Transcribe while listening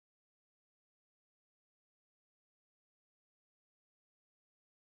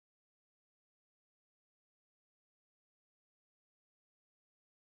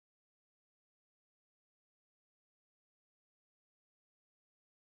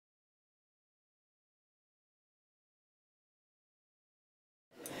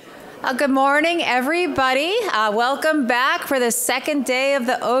Good morning, everybody. Welcome back for the second day of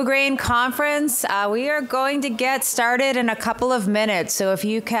the O'Grain Conference. We are going to get started in a couple of minutes. So if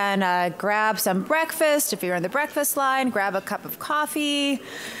you can grab some breakfast, if you're on the breakfast line, grab a cup of coffee.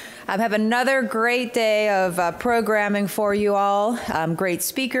 Have another great day of programming for you all. Great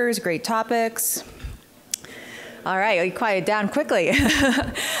speakers, great topics. All right, you quiet down quickly.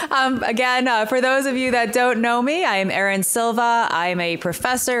 Again, for those of you that don't know me, I am Erin Silva. I'm a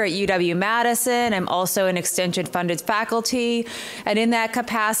professor at UW-Madison. I'm also an extension-funded faculty. And in that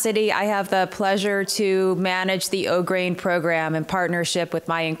capacity, I have the pleasure to manage the O'Grain program in partnership with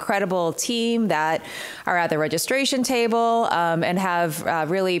my incredible team that are at the registration table and have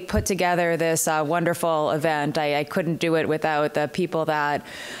really put together this wonderful event. I couldn't do it without the people that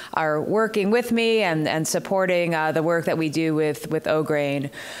are working with me and supporting the work that we do with O'Grain.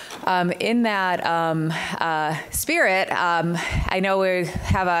 In that spirit, I know we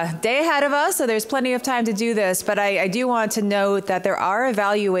have a day ahead of us, so there's plenty of time to do this, but I do want to note that there are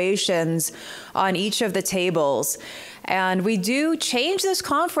evaluations on each of the tables. And we do change this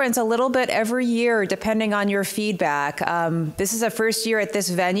conference a little bit every year, depending on your feedback. This is our first year at this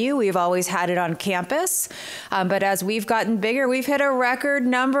venue. We've always had it on campus. But as we've gotten bigger, we've hit a record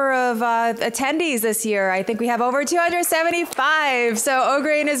number of attendees this year. I think we have over 275. So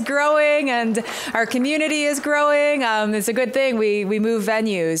O'Grain is growing and our community is growing. It's a good thing we move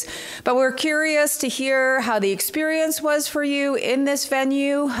venues. But we're curious to hear how the experience was for you in this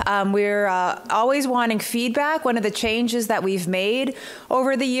venue. We're always wanting feedback. One of the changes that we've made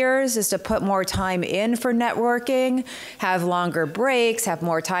over the years is to put more time in for networking, have longer breaks, have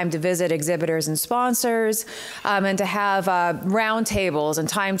more time to visit exhibitors and sponsors, and to have round tables and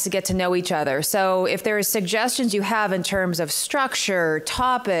times to get to know each other. So if there are suggestions you have in terms of structure,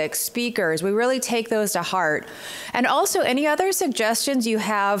 topics, speakers, we really take those to heart. And also any other suggestions you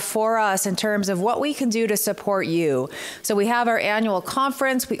have for us in terms of what we can do to support you. So we have our annual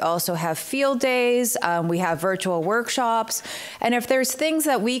conference. We also have field days. We have virtual workshops. And if there's things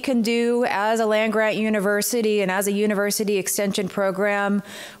that we can do as a land-grant university and as a university extension program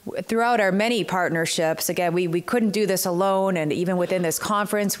throughout our many partnerships, again, we couldn't do this alone. And even within this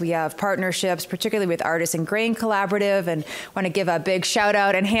conference, we have partnerships, particularly with Artists and Grain Collaborative. And want to give a big shout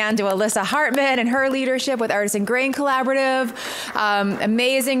out and hand to Alyssa Hartman and her leadership with Artists and Grain Collaborative.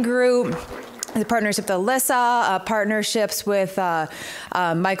 Amazing group. The partnership with Alyssa, partnerships with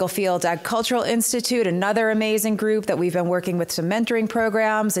Michael Field Agricultural Institute, another amazing group that we've been working with some mentoring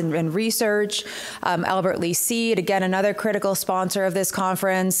programs and research. Albert Lee Seed, again, another critical sponsor of this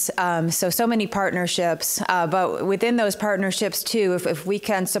conference. So many partnerships, but within those partnerships too, if we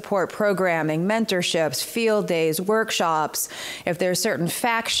can support programming, mentorships, field days, workshops, if there's certain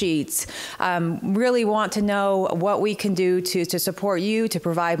fact sheets, really want to know what we can do to support you, to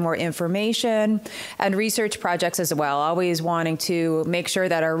provide more information, and research projects as well, always wanting to make sure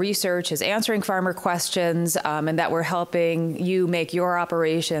that our research is answering farmer questions and that we're helping you make your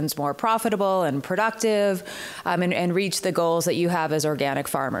operations more profitable and productive and reach the goals that you have as organic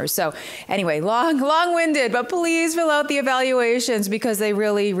farmers. So anyway, long-winded, but please fill out the evaluations because they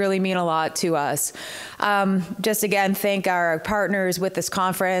really, really mean a lot to us. Just again, thank our partners with this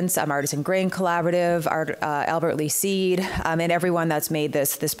conference, Artists and Grain Collaborative, Albert Lee Seed, and everyone that's made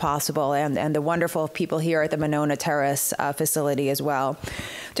this possible, and the wonderful people here at the Monona Terrace facility as well.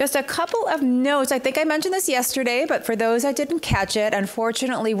 Just a couple of notes. I think I mentioned this yesterday, but for those that didn't catch it,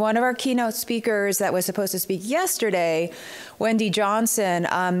 unfortunately, one of our keynote speakers that was supposed to speak yesterday, Wendy Johnson,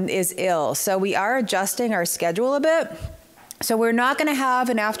 is ill. So we are adjusting our schedule a bit. So we're not going to have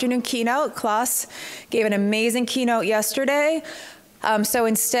an afternoon keynote. Klaus gave an amazing keynote yesterday. So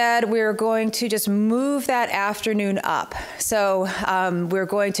instead, we're going to just move that afternoon up. So we're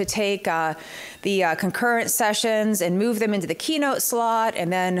going to take the concurrent sessions and move them into the keynote slot,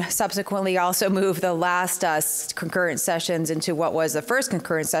 and then subsequently also move the last concurrent sessions into what was the first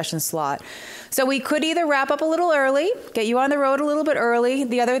concurrent session slot. So we could either wrap up a little early, get you on the road a little bit early.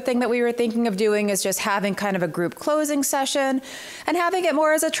 The other thing that we were thinking of doing is just having kind of a group closing session and having it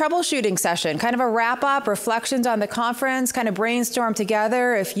more as a troubleshooting session, kind of a wrap-up, reflections on the conference, kind of brainstorm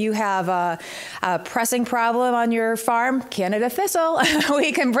together. If you have a pressing problem on your farm, Canada thistle,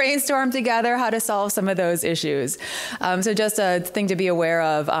 we can brainstorm together how to solve some of those issues. So just a thing to be aware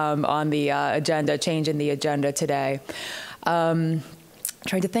of on the agenda, change in the agenda today.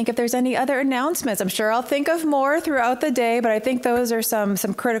 Trying to think if there's any other announcements. I'm sure I'll think of more throughout the day, but I think those are some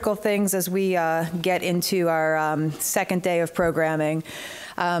critical things as we get into our second day of programming.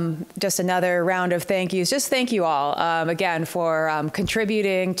 just another round of thank yous. Just thank you all again for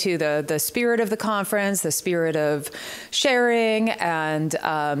contributing to the spirit of the conference, the spirit of sharing and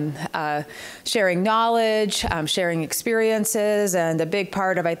sharing knowledge, sharing experiences, and a big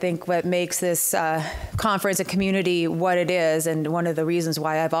part of, I think, what makes this conference and community what it is, and one of the reasons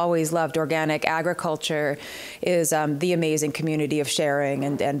why I've always loved organic agriculture is the amazing community of sharing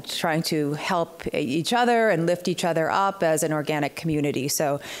and trying to help each other and lift each other up as an organic community.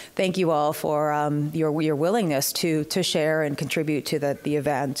 So thank you all for your willingness to share and contribute to the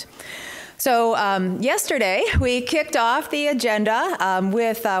event. So yesterday, we kicked off the agenda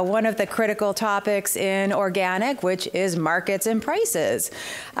with one of the critical topics in organic, which is markets and prices.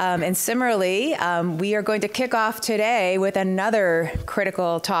 And similarly, we are going to kick off today with another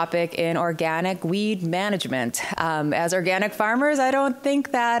critical topic in organic: weed management. As organic farmers, I don't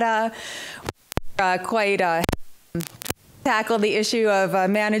think that quite tackle the issue of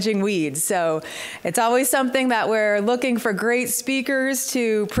managing weeds. So it's always something that we're looking for great speakers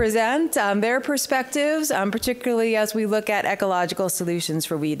to present their perspectives, particularly as we look at ecological solutions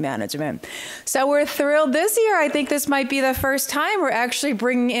for weed management. So we're thrilled this year. I think this might be the first time we're actually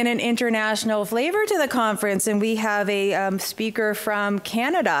bringing in an international flavor to the conference, and we have a speaker from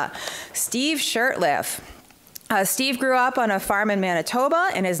Canada, Steve Shirtliffe. Steve grew up on a farm in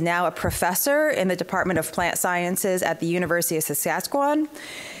Manitoba and is now a professor in the Department of Plant Sciences at the University of Saskatchewan.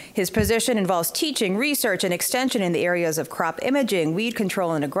 His position involves teaching, research, and extension in the areas of crop imaging, weed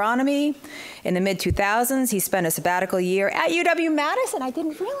control, and agronomy. In the mid-2000s, he spent a sabbatical year at UW-Madison. I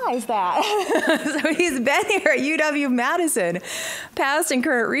didn't realize that. So he's been here at UW-Madison. Past and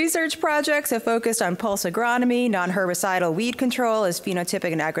current research projects have focused on pulse agronomy, non-herbicidal weed control as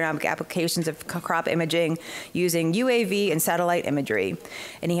phenotypic and agronomic applications of crop imaging using UAV and satellite imagery.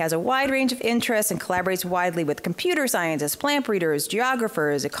 And he has a wide range of interests and collaborates widely with computer scientists, plant breeders,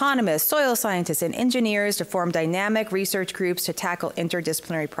 geographers, economists, soil scientists, and engineers to form dynamic research groups to tackle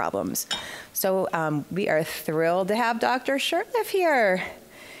interdisciplinary problems. So we are thrilled to have Dr. Shirtliffe here.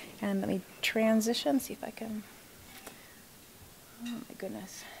 And let me transition, see if I can. Oh my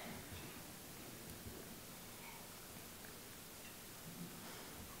goodness.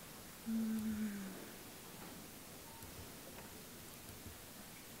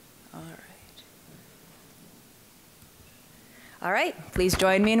 All right, please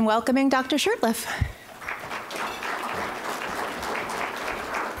join me in welcoming Dr. Shirtliffe.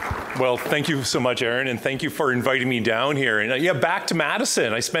 Well, thank you so much, Erin, and thank you for inviting me down here. And yeah, back to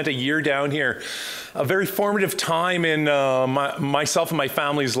Madison. I spent a year down here, a very formative time in myself and my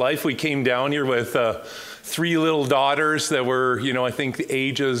family's life. We came down here with 3 little daughters that were, I think the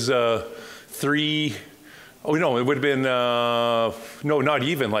ages 3. Oh no, it would have been no, not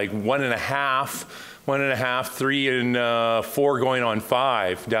even, like 1.5, 3, and 4 going on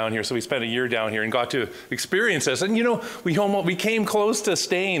 5 down here. So we spent a year down here and got to experience this. And we came close to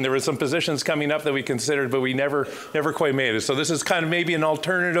staying. There were some positions coming up that we considered, but we never quite made it. So this is kind of maybe an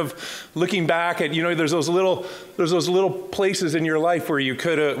alternative, looking back at, there's those little places in your life where you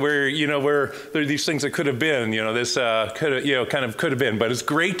could have, where there are these things that could have been, this could have, kind of could have been. But it's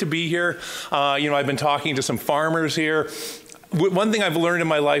great to be here. I've been talking to some farmers here. One thing I've learned in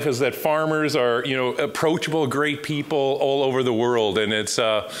my life is that farmers are, approachable, great people all over the world, and it's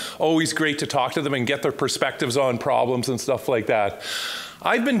always great to talk to them and get their perspectives on problems and stuff like that.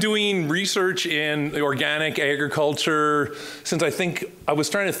 I've been doing research in organic agriculture since I was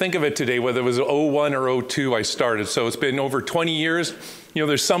trying to think of it today, whether it was 01 or 02 I started. So it's been over 20 years.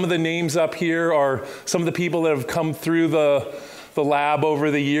 There's some of the names up here are some of the people that have come through the lab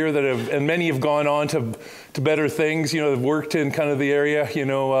over the year and many have gone on to better things, have worked in kind of the area,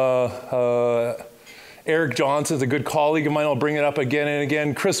 Eric Johnson's a good colleague of mine. I'll bring it up again and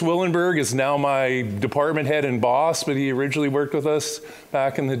again. Chris Willenberg is now my department head and boss, but he originally worked with us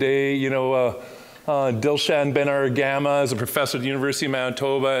back in the day. Dilshan Ben-Aragama is a professor at the University of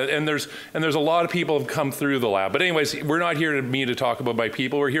Manitoba, and there's a lot of people who have come through the lab. But anyways, we're not here to talk about my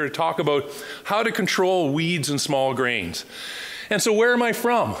people. We're here to talk about how to control weeds and small grains. And so where am I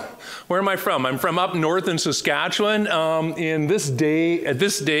from? I'm from up north in Saskatchewan.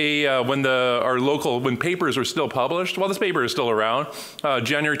 When papers were still published, well, this paper is still around,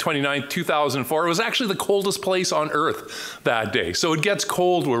 January 29, 2004, it was actually the coldest place on earth that day. So it gets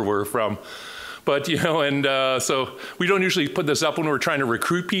cold where we're from. But, you know, and so we don't usually put this up when we're trying to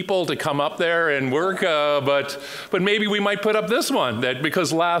recruit people to come up there and work, but maybe we might put up this one, that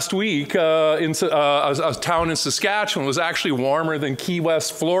because last week in a town in Saskatchewan was actually warmer than Key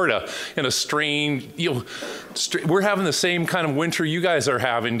West, Florida, in a strange, you know, we're having the same kind of winter you guys are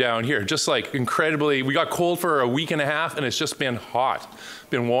having down here, just like incredibly, we got cold for a week and a half and it's just been hot,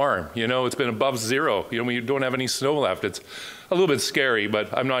 been warm, you know, it's been above zero, you know, we don't have any snow left. It's a little bit scary,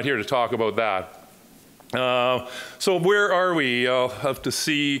 but I'm not here to talk about that. So where are we? I'll have to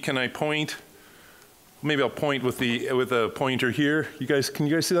see, can I point? Maybe I'll point with a pointer here. Can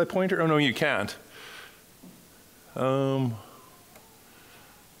you guys see that pointer? Oh no, you can't.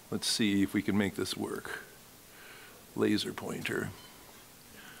 Let's see if we can make this work. Laser pointer.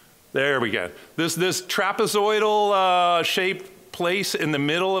 There we go. This trapezoidal shaped place in the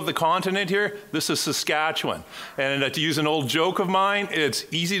middle of the continent here, this is Saskatchewan. And to use an old joke of mine, it's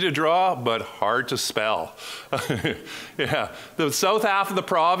easy to draw, but hard to spell. Yeah, the south half of the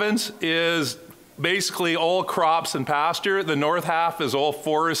province is basically all crops and pasture. The north half is all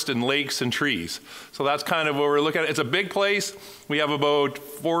forest and lakes and trees. So that's kind of what we're looking at. It's a big place. We have about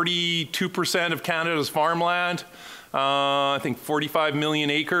 42% of Canada's farmland. I think 45 million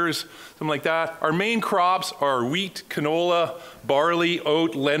acres, something like that. Our main crops are wheat, canola, barley,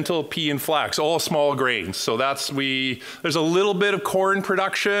 oat, lentil, pea, and flax, all small grains. So there's a little bit of corn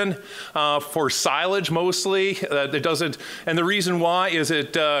production for silage mostly. It doesn't, and the reason why is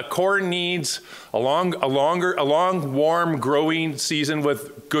corn needs a long, warm growing season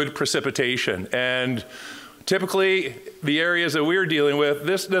with good precipitation. And typically, the areas that we're dealing with,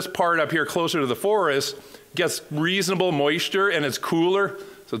 this part up here closer to the forest, gets reasonable moisture and it's cooler.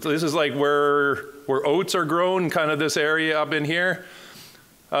 So this is like where oats are grown, kind of this area up in here.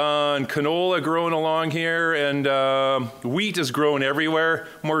 And canola growing along here, and wheat is grown everywhere.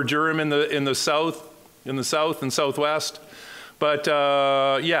 More durum in the south and southwest. But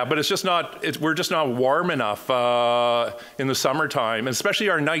yeah, but it's just not. We're just not warm enough in the summertime, and especially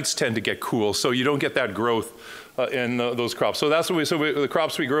our nights tend to get cool, so you don't get that growth in those crops. So that's what the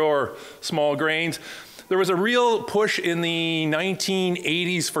crops we grow are small grains. There was a real push in the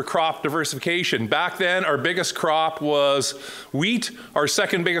 1980s for crop diversification. Back then, our biggest crop was wheat. Our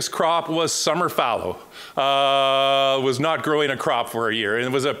second biggest crop was summer fallow. Was not growing a crop for a year. And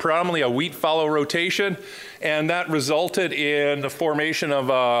it was predominantly a wheat fallow rotation. And that resulted in the formation of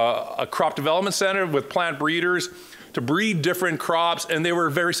a crop development center with plant breeders to breed different crops, and they were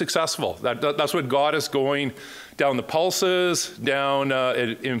very successful. That's what got us going down the pulses,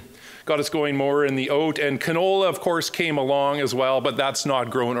 got us going more in the oat, and canola, of course, came along as well, but that's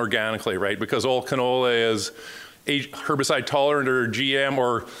not grown organically, right? Because all canola is herbicide tolerant or GM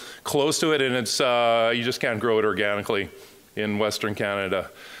or close to it, and it's you just can't grow it organically in Western Canada.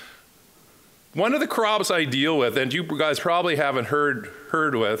 One of the crops I deal with, and you guys probably haven't heard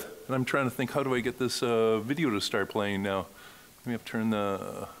with, and I'm trying to think, how do I get this video to start playing now? Let me have to turn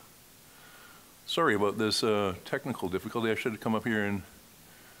the, sorry about this technical difficulty. I should have come up here and,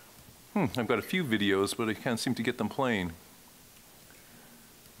 I've got a few videos, but I can't seem to get them playing.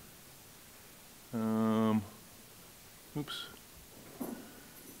 Oops.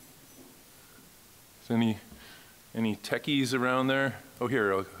 Is any techies around there? Oh,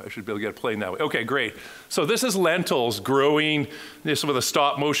 here, I should be able to get it playing that way. Okay, great. So this is lentils growing this with a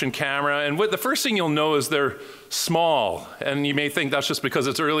stop motion camera. And the first thing you'll know is they're small. And you may think that's just because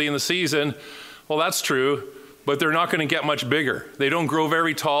it's early in the season. Well, that's true, but they're not going to get much bigger. They don't grow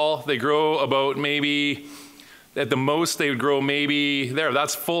very tall. They grow about maybe, at the most, they would grow maybe,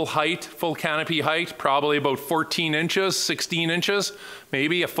 that's full height, full canopy height, probably about 14 inches, 16 inches,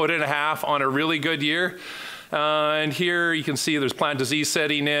 maybe 1.5 feet on a really good year. And here you can see there's plant disease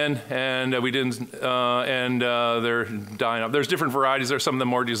setting in, and they're dying up. There's different varieties. There's some of them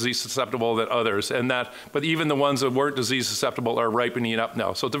more disease susceptible than others, but even the ones that weren't disease susceptible are ripening up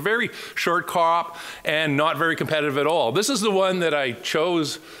now. So it's a very short crop and not very competitive at all. This is the one that I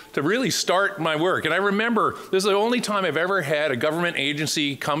chose to really start my work. And I remember this is the only time I've ever had a government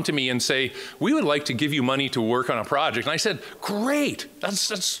agency come to me and say, we would like to give you money to work on a project. And I said, great, that's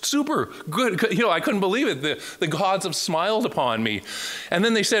super good. You know, I couldn't believe it. The gods have smiled upon me. And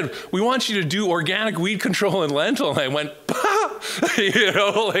then they said, we want you to do organic weed control in lentil. And I went, bah! You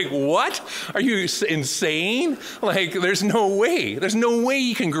know, like, what? Are you insane? Like, there's no way. There's no way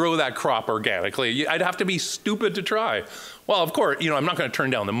you can grow that crop organically. I'd have to be stupid to try. Well, of course, I'm not going to turn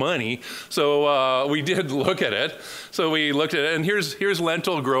down the money. So we did look at it. So we looked at it, and here's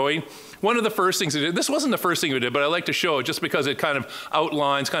lentil growing. One of the first things we did, this wasn't the first thing we did, but I like to show it just because it kind of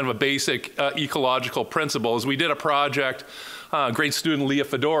outlines kind of a basic ecological principles. We did a project, great student Leah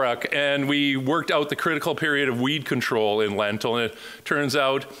Fedorak, and we worked out the critical period of weed control in lentil. And it turns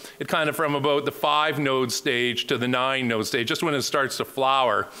out it kind of from about the 5-node stage to the 9-node stage, just when it starts to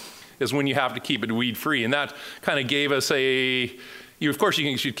flower, is when you have to keep it weed-free. And that kind of gave us of course,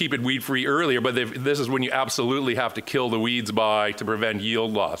 you should keep it weed-free earlier, but this is when you absolutely have to kill the weeds to prevent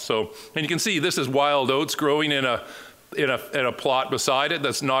yield loss. So, and you can see this is wild oats growing in a plot beside it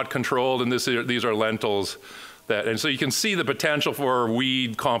that's not controlled, and these are lentils. And so you can see the potential for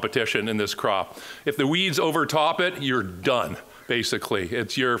weed competition in this crop. If the weeds overtop it, you're done, basically.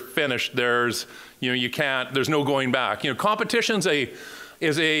 You're finished. There's no going back. Competition's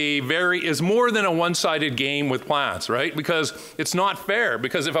is more than a one-sided game with plants, right? Because it's not fair,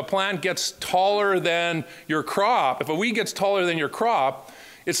 because if a plant gets taller than your crop, if a weed gets taller than your crop,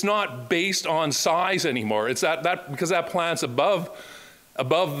 it's not based on size anymore. It's because that plant's above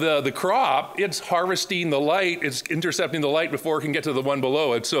the crop, it's harvesting the light, it's intercepting the light before it can get to the one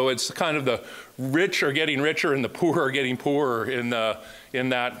below it. So it's kind of the rich are getting richer and the poor are getting poorer in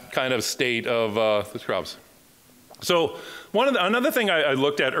that kind of state of the crops. So another thing I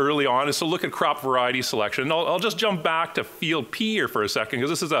looked at early on is to look at crop variety selection. And I'll just jump back to field pea here for a second, because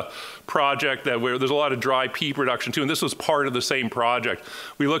this is a project where there's a lot of dry pea production too, and this was part of the same project.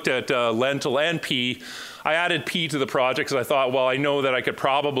 We looked at lentil and pea. I added pea to the project because I thought, well, I know that I could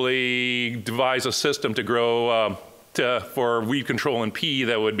probably devise a system to grow for weed control in pea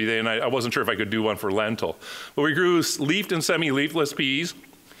that would be there, and I wasn't sure if I could do one for lentil. But we grew leafed and semi-leafless peas.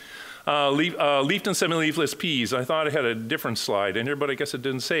 Leafed and semi-leafless peas. I thought I had a different slide in here, but I guess it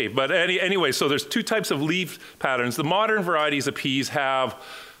didn't save. But anyway, so there's 2 types of leaf patterns. The modern varieties of peas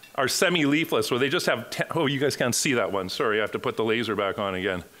are semi-leafless, where they just have, oh, you guys can't see that one. Sorry, I have to put the laser back on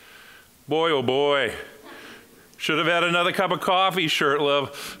again. Boy, oh boy. Should have had another cup of coffee,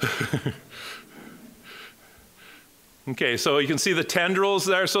 Shirtliffe. Okay, so you can see the tendrils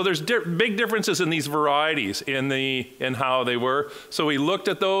there. So there's big differences in these varieties in how they were. So we looked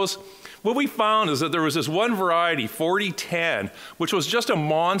at those. What we found is that there was this one variety, 4010, which was just a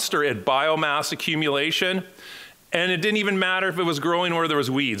monster at biomass accumulation. And it didn't even matter if it was growing or there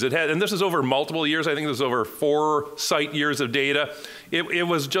was weeds. And this is over multiple years. I think this is over 4 site years of data. It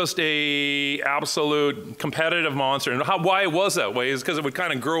was just a absolute competitive monster. And why it was that way is because it would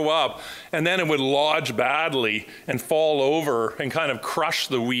kind of grow up and then it would lodge badly and fall over and kind of crush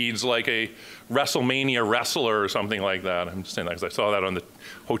the weeds like a WrestleMania wrestler or something like that. I'm just saying that because I saw that on the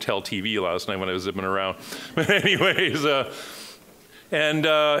hotel TV last night when I was zipping around. But anyways, and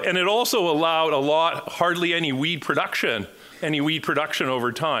it also allowed hardly any weed production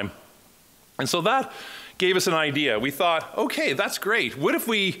over time. And so that gave us an idea. We thought, okay, that's great. What if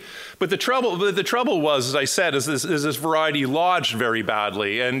but the trouble was, as I said, is this variety lodged very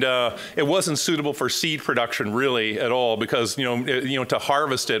badly, and it wasn't suitable for seed production really at all, because to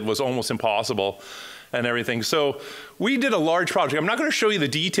harvest it was almost impossible and everything. So we did a large project. I'm not going to show you the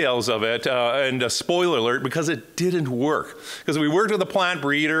details of it, and a spoiler alert, because it didn't work. Because we worked with a plant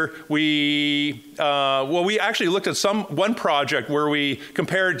breeder. We actually looked at one project where we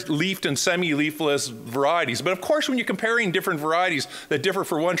compared leafed and semi-leafless varieties. But of course, when you're comparing different varieties that differ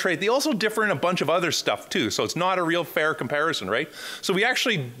for one trait, they also differ in a bunch of other stuff too. So it's not a real fair comparison, right? So we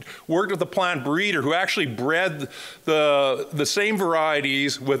actually worked with a plant breeder who actually bred the same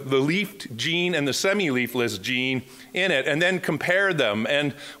varieties with the leafed gene and the semi-leafless gene in it, and then compared them.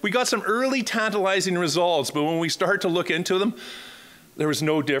 And we got some early tantalizing results, but when we start to look into them, there was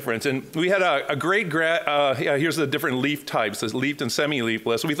no difference. And we had a great here's the different leaf types, the leafed and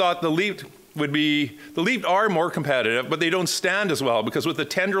semi-leafless. We thought the leafed are more competitive, but they don't stand as well, because with the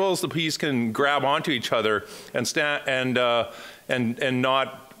tendrils, the peas can grab onto each other and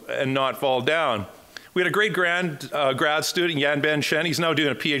not fall down. We had a great grad student, Yan Ben Shen. He's now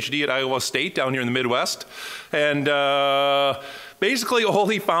doing a PhD at Iowa State down here in the Midwest. And basically all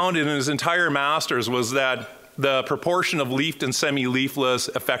he found in his entire master's was that the proportion of leafed and semi-leafless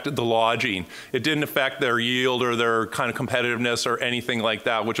affected the lodging. It didn't affect their yield or their kind of competitiveness or anything like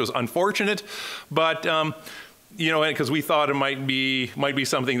that, which was unfortunate. But because we thought it might be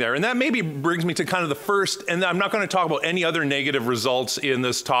something there. And that maybe brings me to kind of the first, and I'm not going to talk about any other negative results in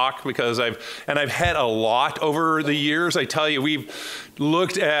this talk, because I've had a lot over the years. I tell you, we've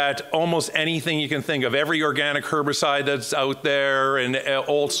looked at almost anything you can think of, every organic herbicide that's out there, and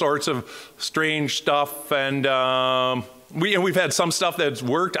all sorts of strange stuff. And we've had some stuff that's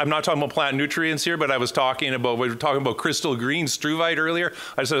worked. I'm not talking about plant nutrients here, but we were talking about crystal green struvite earlier.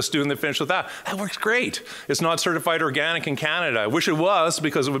 I just had a student that finished with that. That works great. It's not certified organic in Canada. I wish it was,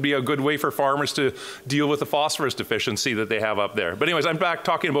 because it would be a good way for farmers to deal with the phosphorus deficiency that they have up there. But anyways, I'm back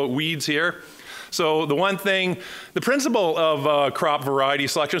talking about weeds here. So the one thing, the principle of crop variety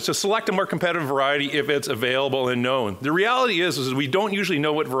selection is to select a more competitive variety if it's available and known. The reality is we don't usually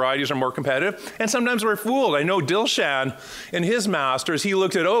know what varieties are more competitive, and sometimes we're fooled. I know Dilshan, in his masters, he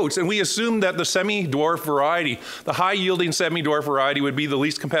looked at oats, and we assumed that the semi-dwarf variety, the high-yielding semi-dwarf variety, would be the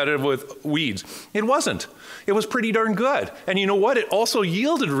least competitive with weeds. It wasn't. It was pretty darn good. And you know what? It also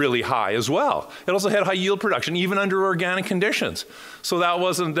yielded really high as well. It also had high yield production, even under organic conditions. So that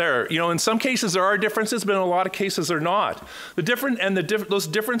wasn't there. You know, in some cases there are differences, but in a lot of cases they're not. Those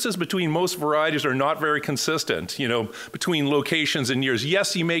differences between most varieties are not very consistent, you know, between locations and years.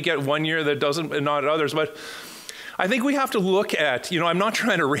 Yes, you may get one year that doesn't and not others, but I think we have to look at, you know, I'm not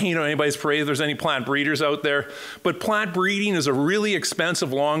trying to rain on anybody's parade if there's any plant breeders out there, but plant breeding is a really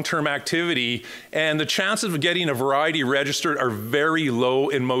expensive long-term activity, and the chances of getting a variety registered are very low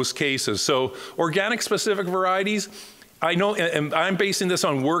in most cases. So organic specific varieties, I know, and I'm basing this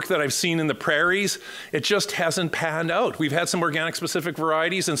on work that I've seen in the prairies, it just hasn't panned out. We've had some organic specific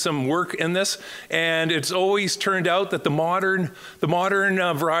varieties and some work in this, and it's always turned out that the modern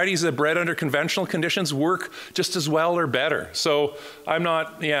varieties that bred under conventional conditions work just as well or better. So I'm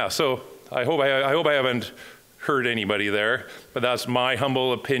not, yeah, so I hope I haven't hurt anybody there, but that's my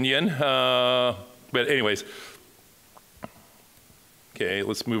humble opinion. But anyways, okay,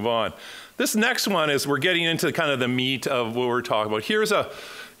 let's move on. This next one is, we're getting into kind of the meat of what we're talking about. Here's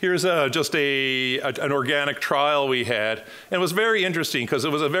just an organic trial we had, and it was very interesting because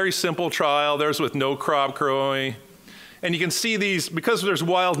it was a very simple trial. There's with no crop growing, and you can see these because there's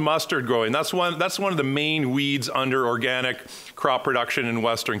wild mustard growing. That's one of the main weeds under organic crop production in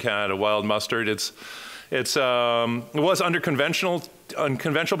Western Canada. Wild mustard. It was under conventional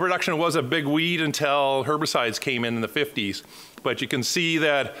production. It was a big weed until herbicides came in the 50s. But you can see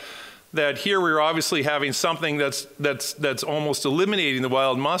that here we're obviously having something that's almost eliminating the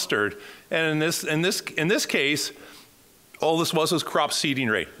wild mustard. And in this case, all this was crop seeding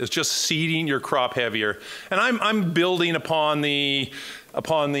rate. It's just seeding your crop heavier. And I'm building upon the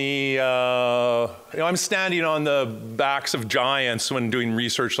you know, I'm standing on the backs of giants when doing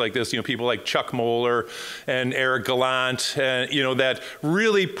research like this. You know, people like Chuck Moeller and Eric Gallant, and you know, that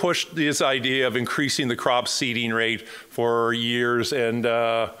really pushed this idea of increasing the crop seeding rate for years.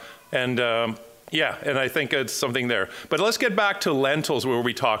 Yeah, and I think it's something there. But let's get back to lentils, where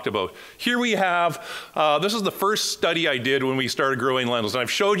we talked about. Here we have, this is the first study I did when we started growing lentils. And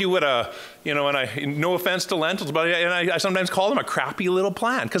I've showed you what you know, and no offense to lentils, but I sometimes call them a crappy little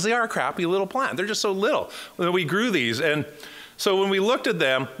plant, because they are a crappy little plant. They're just so little. We grew these, and so when we looked at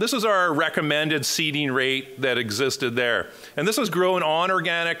them, this is our recommended seeding rate that existed there. And this was grown on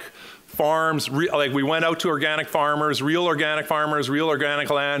organic farms, like we went out to organic farmers, real organic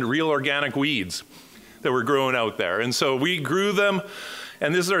land, real organic weeds that were growing out there. And so we grew them,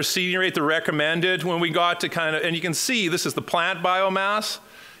 and this is our seeding rate, the recommended. When we got to kind of, and you can see this is the plant biomass.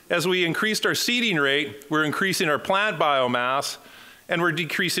 As we increased our seeding rate, we're increasing our plant biomass, and we're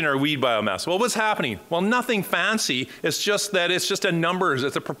decreasing our weed biomass. Well, what's happening? Well, nothing fancy. It's just that it's just a numbers.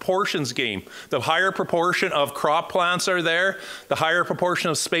 It's a proportions game. The higher proportion of crop plants are there, the higher proportion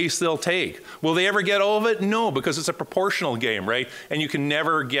of space they'll take. Will they ever get all of it? No, because it's a proportional game, right? And you can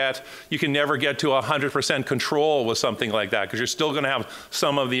never get to 100% control with something like that, because you're still going to have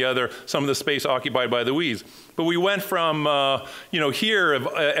some of the space occupied by the weeds. But we went from, you know, here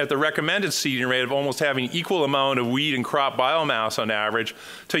at the recommended seeding rate of almost having equal amount of weed and crop biomass on average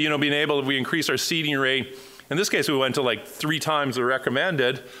to, you know, being able, if we increase our seeding rate, in this case we went to like 3 times the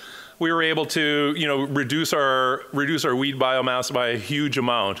recommended, we were able to, you know, reduce our weed biomass by a huge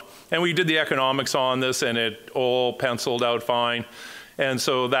amount. And we did the economics on this, and it all penciled out fine. And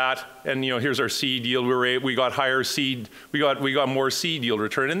so that, and you know, here's our seed yield. We got higher seed. We got more seed yield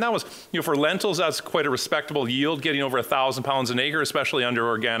return, and that was, you know, for lentils, that's quite a respectable yield, getting over 1,000 pounds an acre, especially under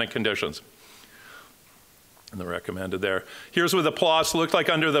organic conditions. And the recommended there. Here's what the plots looked like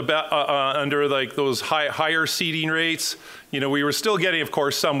under like those higher seeding rates. You know, we were still getting, of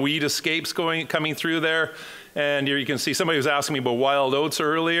course, some weed escapes coming through there. And here you can see somebody was asking me about wild oats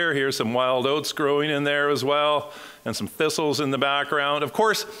earlier. Here's some wild oats growing in there as well, and some thistles in the background. Of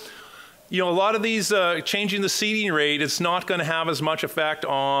course, you know, a lot of these changing the seeding rate, it's not going to have as much effect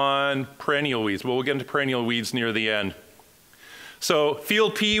on perennial weeds. But we'll get into perennial weeds near the end. So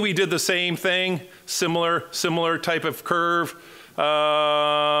field pea, we did the same thing, similar type of curve.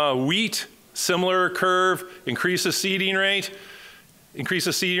 Wheat, Similar curve, increase the seeding rate. Increase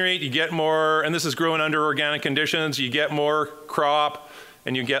the seeding rate, you get more, and this is growing under organic conditions, you get more crop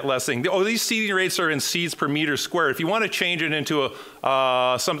and you get less thing. Oh, these seeding rates are in seeds per meter square. If you want to change it into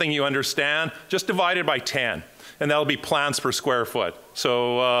something you understand, just divide it by 10. And that'll be plants per square foot.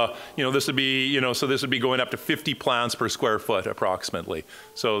 So, this would be, so this would be going up to 50 plants per square foot approximately.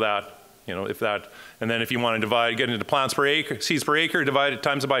 So that, if that, and then if you want to get into plants per acre, seeds per acre, divide it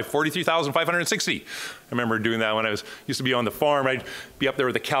times it by 43,560. I remember doing that when I used to be on the farm. I'd be up there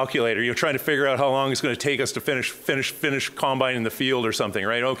with a calculator, trying to figure out how long it's going to take us to finish combining the field or something,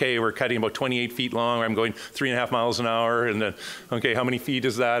 right? Okay, we're cutting about 28 feet long. I'm going 3.5 miles an hour, and then, okay, how many feet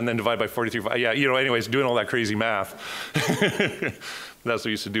is that? And then divide by 43. Yeah, anyways, doing all that crazy math. That's what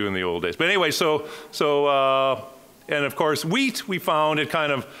we used to do in the old days. But anyway, and of course, wheat, we found it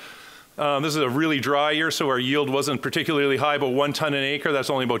kind of. This is a really dry year, so our yield wasn't particularly high, but 1 ton an acre. That's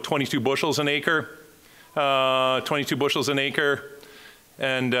only about 22 bushels an acre. 22 bushels an acre,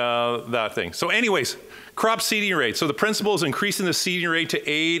 and that thing. So anyways, crop seeding rate. So the principle is increasing the seeding rate to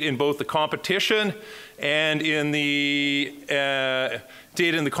aid in both the competition and in the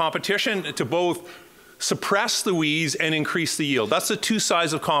competition to both suppress the weeds and increase the yield. That's the two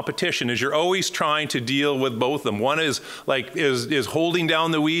sides of competition, is you're always trying to deal with both of them. One is holding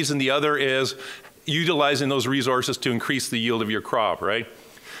down the weeds, and the other is utilizing those resources to increase the yield of your crop, right?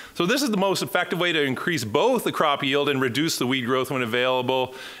 So this is the most effective way to increase both the crop yield and reduce the weed growth when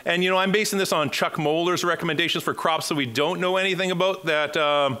available. And I'm basing this on Chuck Moeller's recommendations for crops that we don't know anything about, that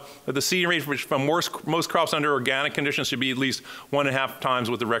the seeding rate from most crops under organic conditions should be at least 1.5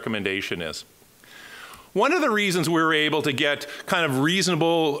 times what the recommendation is. One of the reasons we were able to get kind of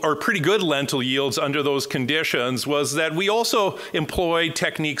reasonable or pretty good lentil yields under those conditions was that we also employed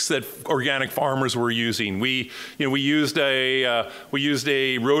techniques that organic farmers were using. We used a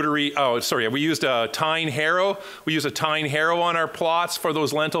tine harrow. We used a tine harrow on our plots for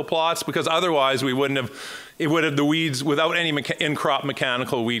those lentil plots, because otherwise we wouldn't have. It would have, the weeds, without any in-crop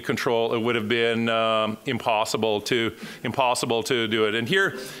mechanical weed control, it would have been impossible to do it. And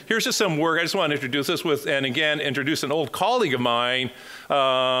here's just some work. I just want to introduce this and again, introduce an old colleague of mine,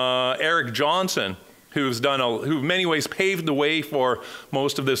 Eric Johnson, who in many ways paved the way for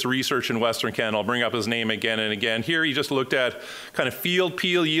most of this research in Western Canada. I'll bring up his name again and again. Here he just looked at kind of field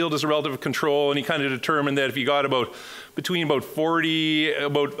peel yield as a relative control, and he kind of determined that if you got between about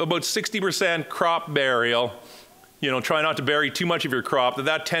 60% crop burial, try not to bury too much of your crop,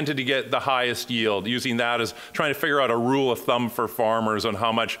 that tended to get the highest yield, using that as trying to figure out a rule of thumb for farmers on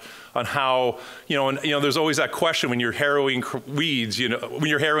how, there's always that question when you're harrowing weeds, when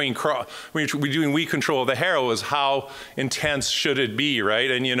you're doing weed control, the harrow is how intense should it be, right?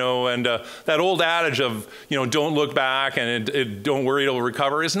 And, that old adage of, don't look back and don't worry, it'll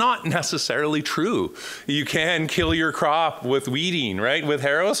recover is not necessarily true. You can kill your crop with weeding, right? With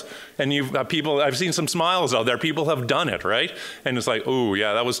harrows. And I've seen some smiles out there. People have done it, right? And it's like, oh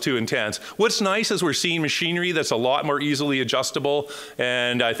yeah, that was too intense. What's nice is we're seeing machinery that's a lot more easily adjustable,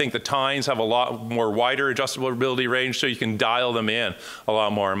 and I think the tines have a lot more wider adjustability range, so you can dial them in a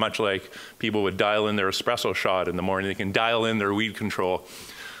lot more, much like people would dial in their espresso shot in the morning. They can dial in their weed control.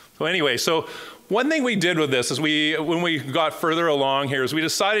 So anyway, one thing we did with this is when we got further along here is we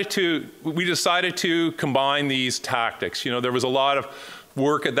decided to combine these tactics. There was a lot of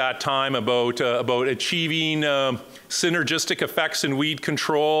work at that time about achieving synergistic effects in weed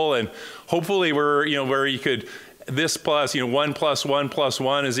control, and hopefully where you could, this plus 1 + 1 +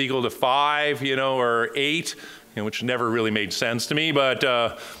 1 is equal to 5, or 8, which never really made sense to me,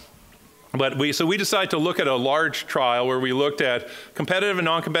 but we decided to look at a large trial where we looked at competitive and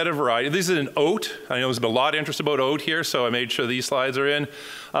non-competitive variety. This is an oat. I know there's been a lot of interest about oat here, so I made sure these slides are in.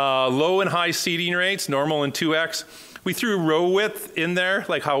 Low and high seeding rates, normal and 2x. We threw row width in there,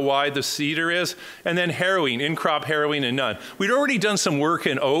 like how wide the seeder is, and then harrowing, in-crop harrowing and none. We'd already done some work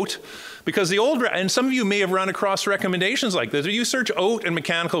in oat, because and some of you may have run across recommendations like this. If you search oat and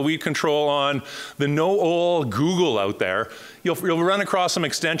mechanical weed control on the know-all Google out there, you'll run across some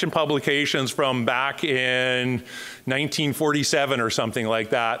extension publications from back in 1947 or something like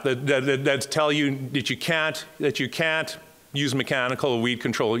that that tell you that you can't use mechanical weed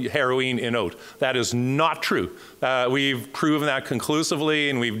control harrowing in oat. That is not true. We've proven that conclusively,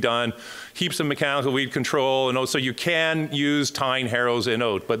 and we've done heaps of mechanical weed control in oat, so you can use tine harrows in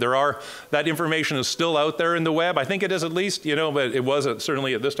oat. But that information is still out there in the web. I think it is, at least, but it wasn't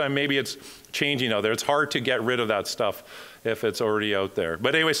certainly at this time. Maybe it's changing out there. It's hard to get rid of that stuff if it's already out there.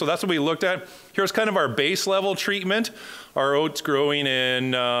 But anyway, so that's what we looked at. Here's kind of our base level treatment. Our oats growing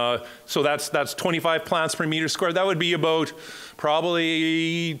in, so that's 25 plants per meter squared. That would be about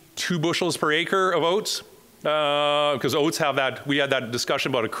probably 2 bushels per acre of oats. Because oats have that, we had that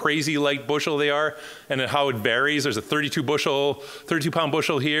discussion about a crazy light bushel they are and how it varies. There's a 32 pound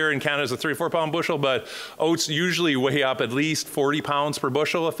bushel here. In Canada, it's a 34 pound bushel, but oats usually weigh up at least 40 pounds per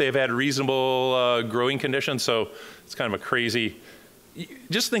bushel if they've had reasonable growing conditions. So it's kind of a crazy,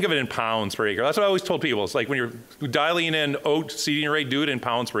 just think of it in pounds per acre. That's what I always told people. It's like when you're dialing in oat seeding rate, do it in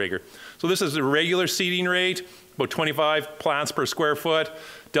pounds per acre. So this is the regular seeding rate, about 25 plants per square foot.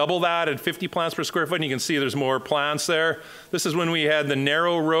 Double that at 50 plants per square foot, and you can see there's more plants there. This is when we had the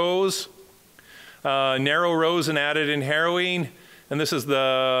narrow rows and added in harrowing. And this is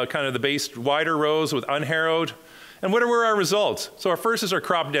the kind of the base wider rows with unharrowed. And what were our results? So our first is our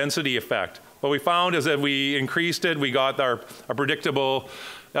crop density effect. What we found is that we increased it. We got our predictable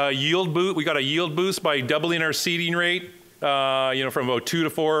yield boost. We got a yield boost by doubling our seeding rate, from about 2 to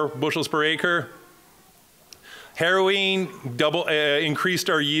 4 bushels per acre. Harrowing increased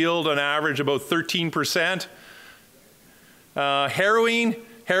our yield on average about 13%.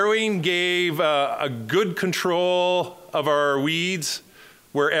 Harrowing gave a good control of our weeds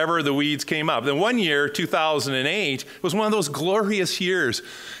wherever the weeds came up. Then one year, 2008, was one of those glorious years,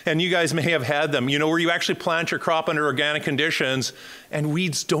 and you guys may have had them, where you actually plant your crop under organic conditions and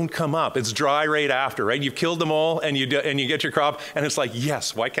weeds don't come up. It's dry right after, right? You've killed them all and you get your crop, and it's like,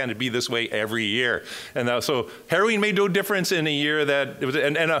 yes, why can't it be this way every year? And so harrowing made no difference in a year that it was,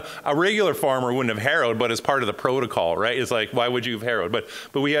 and a regular farmer wouldn't have harrowed, but as part of the protocol, right? It's like, why would you have harrowed? But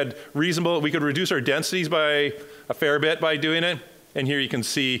we had we could reduce our densities by a fair bit by doing it. And here you can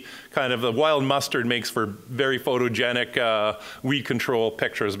see kind of the wild mustard makes for very photogenic weed control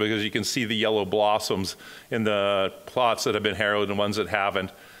pictures because you can see the yellow blossoms in the plots that have been harrowed and ones that haven't,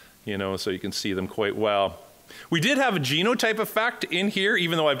 so you can see them quite well. We did have a genotype effect in here,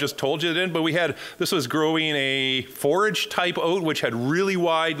 even though I've just told you it didn't, but this was growing a forage type oat, which had really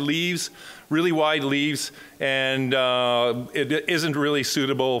wide leaves, and it isn't really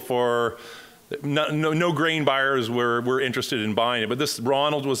suitable for no grain buyers were interested in buying it, but this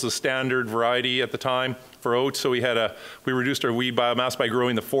Ronald was the standard variety at the time for oats. So we reduced our weed biomass by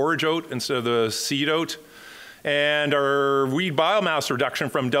growing the forage oat instead of the seed oat. And our weed biomass reduction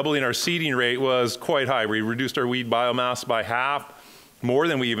from doubling our seeding rate was quite high. We reduced our weed biomass by half, more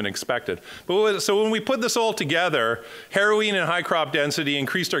than we even expected. So when we put this all together, harrowing and high crop density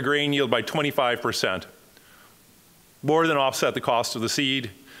increased our grain yield by 25%, more than offset the cost of the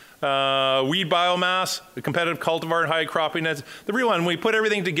seed. Weed biomass, the competitive cultivar, and high cropping nets. The real one, when we put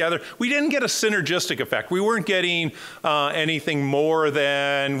everything together, we didn't get a synergistic effect. We weren't getting anything more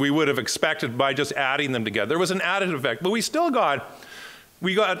than we would have expected by just adding them together. There was an additive effect, but we still got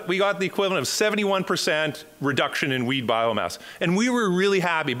the equivalent of 71% reduction in weed biomass. And we were really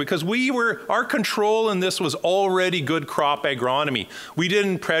happy because our control in this was already good crop agronomy. We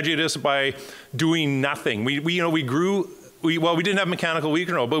didn't prejudice by doing nothing. We didn't have mechanical weed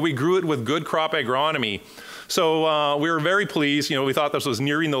control, but we grew it with good crop agronomy. So we were very pleased. We thought this was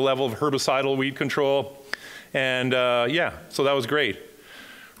nearing the level of herbicidal weed control. And so that was great.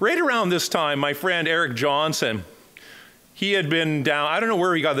 Right around this time, my friend Eric Johnson, he had been down, I don't know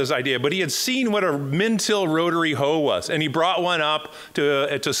where he got this idea, but he had seen what a Min-Till rotary hoe was. And he brought one up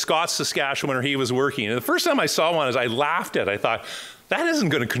to Scott, Saskatchewan, where he was working. And the first time I saw one, I laughed at it. I thought, that isn't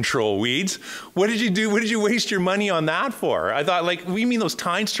going to control weeds. What did you do? What did you waste your money on that for? I thought, we mean those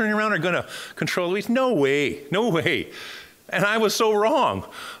tines turning around are going to control weeds? No way, no way. And I was so wrong.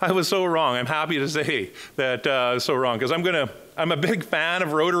 I'm happy to say that I was so wrong because I'm a big fan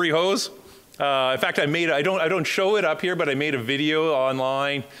of rotary hoes. In fact, I don't show it up here, but I made a video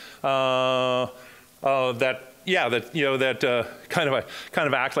online that kind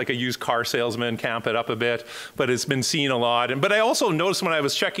of act like a used car salesman, camp it up a bit, but it's been seen a lot. But I also noticed when I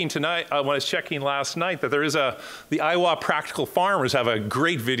was checking last night, that there is the Iowa Practical Farmers have a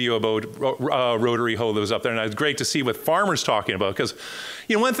great video about rotary hoe that was up there, and it's great to see what farmers talking about. Because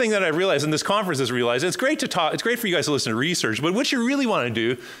one thing that I realized, and this conference has realized, it's great for you guys to listen to research, but what you really want to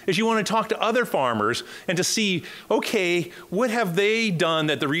do is you want to talk to other farmers and to see, okay, what have they done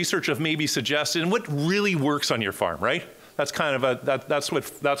that the research have maybe suggested, and what really works on your farm, right? That's kind of that's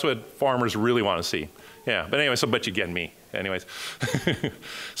what farmers really want to see. Yeah, but anyway, but you get me. anyways.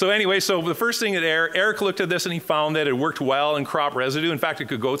 So the first thing that Eric looked at this and he found that it worked well in crop residue. In fact, it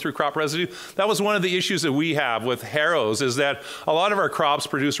could go through crop residue. That was one of the issues that we have with harrows, is that a lot of our crops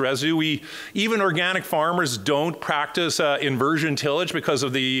produce residue. Even organic farmers don't practice inversion tillage because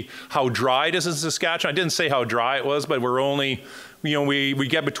of how dry it is in Saskatchewan. I didn't say how dry it was, but we're only, we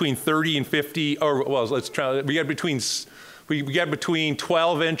get between 30 and 50, or well, let's try, we get between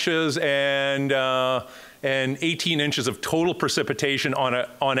 12 inches and 18 inches of total precipitation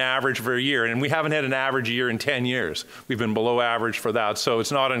on average for a year. And we haven't had an average year in 10 years. We've been below average for that. So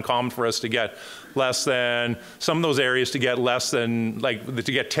it's not uncommon for us to get less than, some of those areas to get less than, to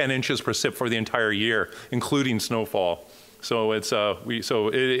get 10 inches precip for the entire year, including snowfall. So it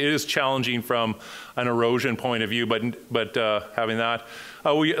is challenging from an erosion point of view, but having that.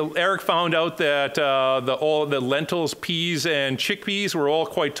 Eric found out that the lentils, peas, and chickpeas were all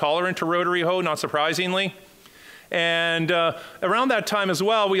quite tolerant to rotary hoe, not surprisingly. And around that time as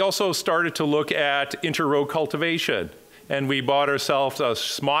well, we also started to look at inter-row cultivation. And we bought ourselves a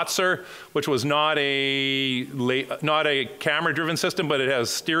Smotzer, which was not a camera-driven system, but it has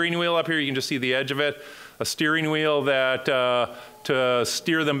a steering wheel up here. You can just see the edge of it. A steering wheel that to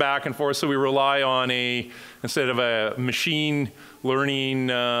steer them back and forth. So we rely on instead of a machine learning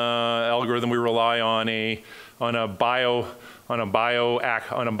algorithm, we rely on a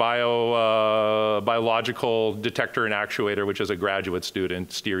biological detector and actuator, which is a graduate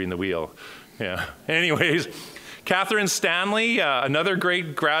student steering the wheel. Yeah. Anyways, Catherine Stanley, another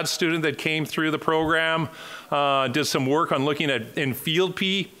great grad student that came through the program, did some work on looking in field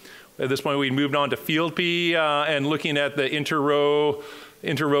pea. At this point, we moved on to field pea and looking at the inter-row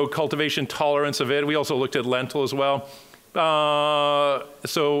cultivation tolerance of it. We also looked at lentil as well. So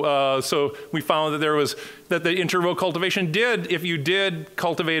we found that the inter-row cultivation if you did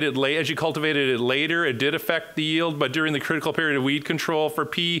cultivate it late, as you cultivated it later, it did affect the yield. But during the critical period of weed control for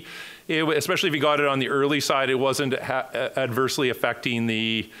pea, especially if you got it on the early side, it wasn't adversely affecting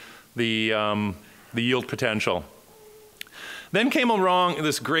the yield potential. Then came along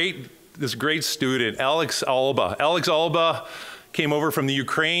this great student, Alex Alba. Alex Alba came over from the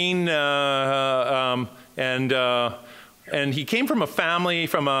Ukraine, and he came from a family,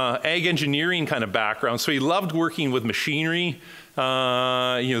 from a ag engineering kind of background. So he loved working with machinery.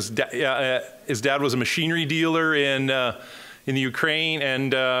 His dad was a machinery dealer in the Ukraine,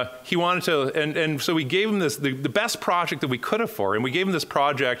 and he wanted to, and so we gave him the best project that we could have for him. We gave him this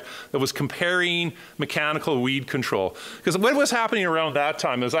project that was comparing mechanical weed control. Because what was happening around that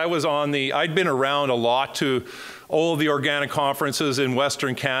time is I'd been around a lot to all of the organic conferences in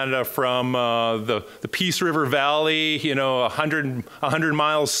Western Canada, from the Peace River Valley, 100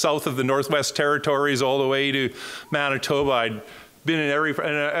 miles south of the Northwest Territories, all the way to Manitoba. I'd been in every, and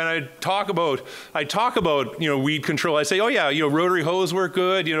I talk about weed control. I say, oh yeah, rotary hoes work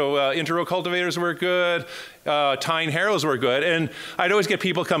good, inter-row cultivators work good, tying harrows work good, and I'd always get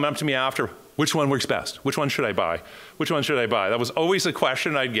people coming up to me after, which one works best? Which one should I buy? Which one should I buy? That was always the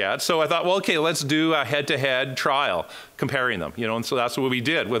question I'd get. So I thought, well, okay, let's do a head-to-head trial comparing them, and so that's what we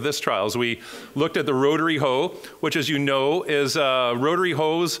did with this trial. Is we looked at the rotary hoe, which, as you know, is rotary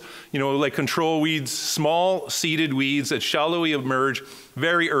hoes, control weeds, small seeded weeds that shallowly emerge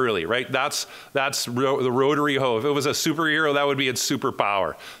very early, right? That's the rotary hoe. If it was a superhero, that would be its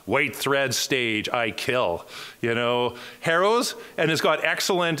superpower. White thread stage, I kill. Harrows, and it's got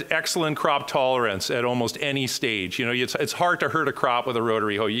excellent crop tolerance at almost any stage. It's hard to hurt a crop with a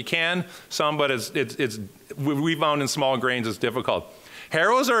rotary hoe. You can some, but we found in small grains it's difficult.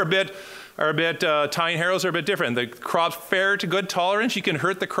 Harrows are a bit tying harrows are a bit different. The crop's fair to good tolerance. You can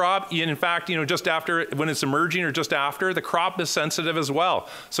hurt the crop. In fact, just after, when it's emerging or just after, the crop is sensitive as well.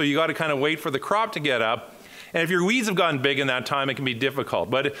 So you got to kind of wait for the crop to get up. And if your weeds have gotten big in that time, it can be difficult.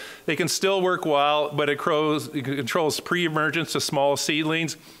 But they can still work well, but it controls pre-emergence to small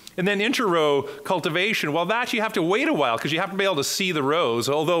seedlings. And then inter-row cultivation, well, that you have to wait a while because you have to be able to see the rows.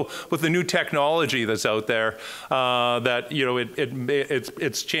 Although with the new technology that's out there,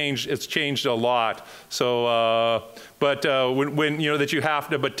 it's changed a lot. So, but that you have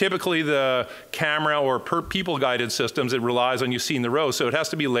to. But typically the camera or people guided systems, it relies on you seeing the rows. So it has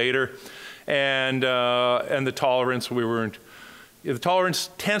to be later, and the tolerance the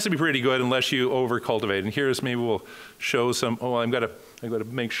tolerance tends to be pretty good unless you over cultivate. And here's, maybe we'll show some. Oh, I've got to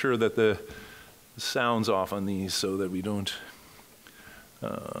make sure that the sound's off on these so that we don't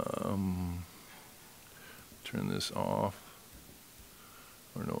turn this off.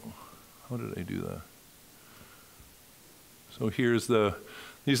 Or no, how did I do that? So here's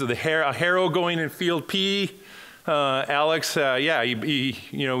these are a harrow going in field pea. Alex, yeah,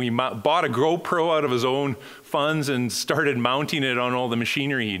 he bought a GoPro out of his own funds and started mounting it on all the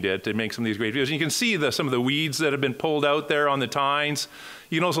machinery he did to make some of these great videos. And you can see some of the weeds that have been pulled out there on the tines.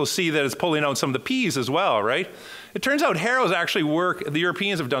 You can also see that it's pulling out some of the peas as well, right? It turns out harrows actually work. The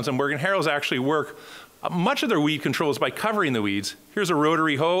Europeans have done some work, and harrows actually work. Much of their weed control is by covering the weeds. Here's a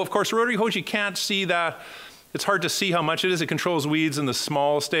rotary hoe. Of course, rotary hoes, you can't see that. It's hard to see how much it is. It controls weeds in the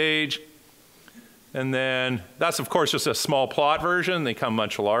small stage. And then that's, of course, just a small plot version. They come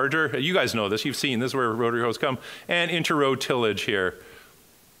much larger. You guys know this. You've seen this is where rotary hoes come. And inter-row tillage here.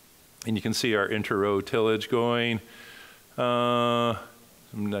 And you can see our inter-row tillage going. Cool.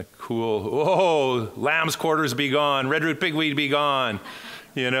 Oh, lamb's quarters be gone. Redroot pigweed be gone.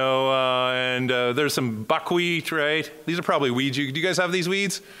 And there's some buckwheat, right? These are probably weeds. Do you guys have these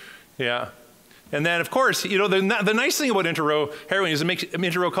weeds? Yeah. And then, of course, the nice thing about inter-row harrowing is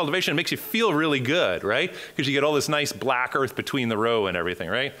inter-row cultivation, it makes you feel really good, right? Because you get all this nice black earth between the row and everything,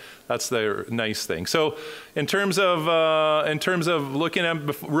 right? That's the nice thing. So in terms of looking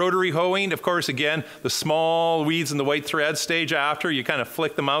at rotary hoeing, of course, again, the small weeds in the white thread stage after, you kind of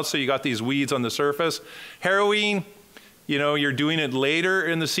flick them out so you got these weeds on the surface. Harrowing, you're doing it later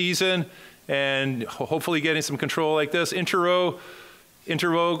in the season and hopefully getting some control like this. Inter-row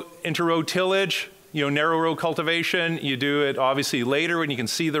tillage, narrow row cultivation, you do it obviously later when you can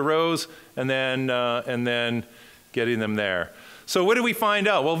see the rows, and then getting them there. So what did we find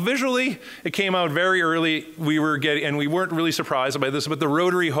out? Well, visually, it came out very early. We weren't really surprised by this, but the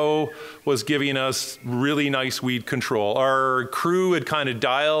rotary hoe was giving us really nice weed control. Our crew had kind of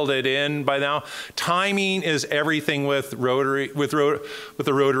dialed it in by now. Timing is everything with the rotary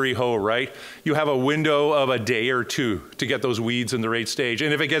hoe, right? You have a window of a day or two to get those weeds in the right stage.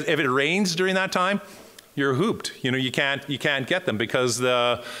 And if it rains during that time, you're hooped. You can't get them because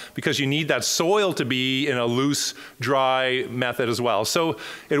you need that soil to be in a loose, dry method as well. So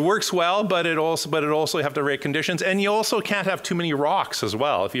it works well, but it also have the right conditions, and you also can't have too many rocks as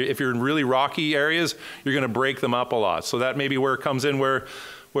well. If you're in really rocky areas, you're going to break them up a lot. So that may be where it comes in. We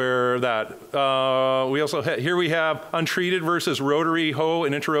also here we have untreated versus rotary hoe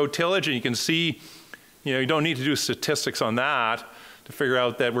and inter-row tillage, and you can see, you don't need to do statistics on that to figure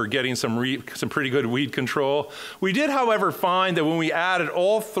out that we're getting some pretty good weed control. We did, however, find that when we added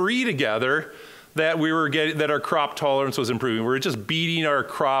all three together, that our crop tolerance was improving. We were just beating our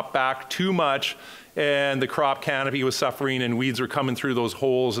crop back too much, and the crop canopy was suffering, and weeds were coming through those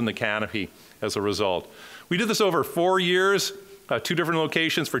holes in the canopy as a result. We did this over 4 years. 2 different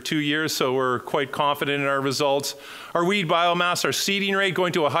locations for 2 years, so we're quite confident in our results. Our weed biomass, our seeding rate,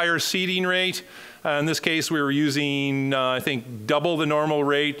 going to a higher seeding rate. In this case, we were using, I think, double the normal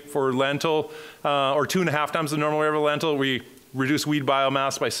rate for lentil, or 2.5 times the normal rate of lentil. We reduced weed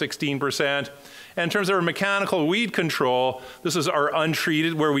biomass by 16%. And in terms of our mechanical weed control, this is our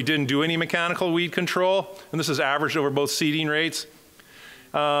untreated, where we didn't do any mechanical weed control, and this is averaged over both seeding rates.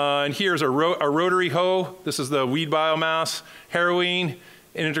 And here's a rotary hoe. This is the weed biomass, harrowing,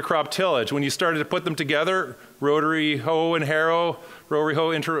 and intercrop tillage. When you started to put them together, rotary hoe and harrow, rotary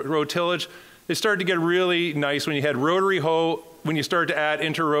hoe, inter-row tillage, they started to get really nice when you had rotary hoe, when you start to add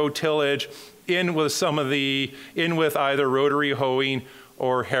inter-row tillage in with either rotary hoeing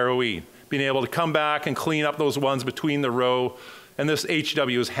or harrowing, being able to come back and clean up those ones between the row. And this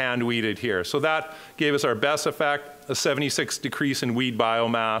HW is hand weeded here. So that gave us our best effect, a 76 decrease in weed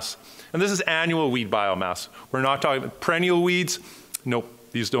biomass. And this is annual weed biomass. We're not talking perennial weeds. Nope,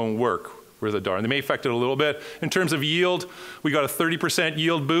 these don't work worth a darn. They may affect it a little bit. In terms of yield, we got a 30%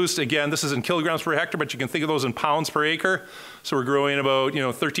 yield boost. Again, this is in kilograms per hectare, but you can think of those in pounds per acre. So we're growing about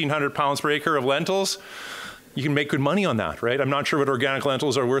 1,300 pounds per acre of lentils. You can make good money on that, right? I'm not sure what organic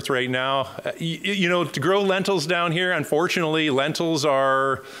lentils are worth right now. To grow lentils down here, unfortunately, there's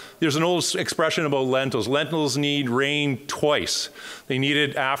an old expression about lentils. Lentils need rain twice. They need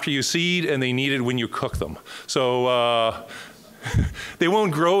it after you seed, and they need it when you cook them. So they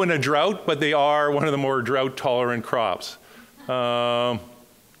won't grow in a drought, but they are one of the more drought-tolerant crops. They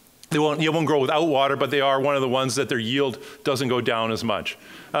won't grow without water, but they are one of the ones that their yield doesn't go down as much.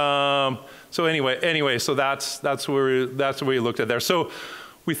 So anyway, so that's where we looked at there. So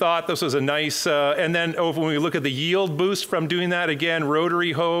we thought this was a nice, and then when we look at the yield boost from doing that, again,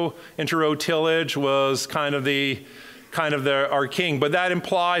 rotary hoe, inter-row tillage was kind of our king. But that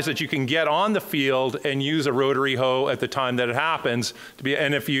implies that you can get on the field and use a rotary hoe at the time that it happens.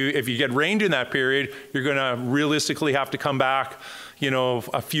 And if you get rain during that period, you're going to realistically have to come back,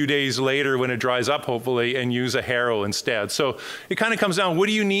 a few days later when it dries up, hopefully, and use a harrow instead. So it kind of comes down, what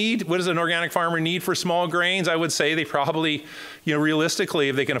do you need? What does an organic farmer need for small grains? I would say they probably, realistically,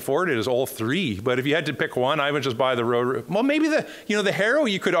 if they can afford it, is all three. But if you had to pick one, I would just buy the rotary. Well, maybe the harrow,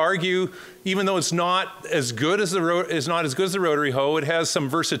 you could argue, even though it's not as good as the rotary hoe, it has some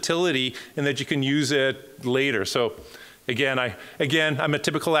versatility in that you can use it later. So Again, I'm a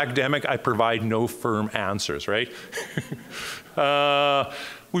typical academic. I provide no firm answers, right?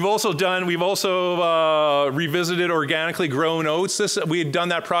 We've also revisited organically grown oats. We had done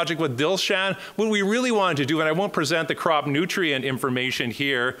that project with Dilshan. What we really wanted to do, and I won't present the crop nutrient information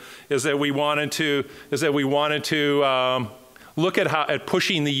here, is that we wanted to look at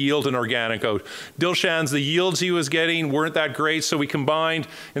pushing the yield in organic oat. Dilshan's, the yields he was getting weren't that great, so we combined,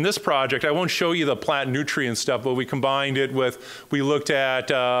 in this project, I won't show you the plant nutrient stuff, but we combined it with, we looked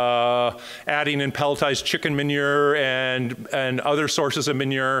at adding in pelletized chicken manure and other sources of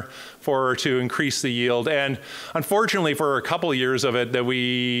manure to increase the yield. And unfortunately, for a couple of years of it,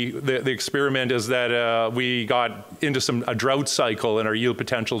 the experiment is that we got into a drought cycle and our yield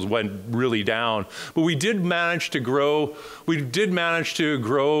potentials went really down. But we did manage to grow. In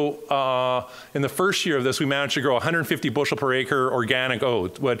the first year of this, we managed to grow 150 bushel per acre organic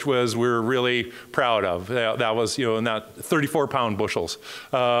oat, which we're really proud of. That was, in that 34-pound bushels.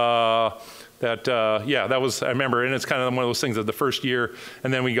 That was, I remember, and it's kind of one of those things that the first year,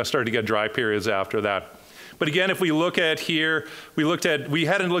 and then we started to get dry periods after that. But again, if we look at here, we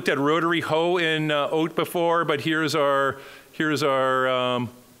hadn't looked at rotary hoe in oat before, but here's our yield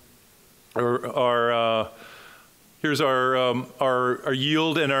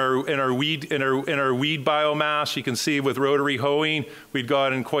and our weed biomass. You can see with rotary hoeing, we'd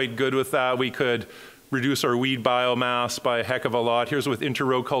gotten quite good with that. We could reduce our weed biomass by a heck of a lot. Here's with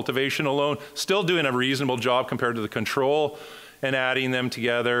inter-row cultivation alone, still doing a reasonable job compared to the control and adding them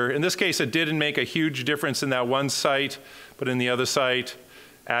together. In this case, it didn't make a huge difference in that one site, but in the other site,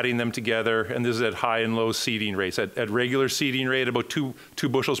 adding them together, and this is at high and low seeding rates. At regular seeding rate, about two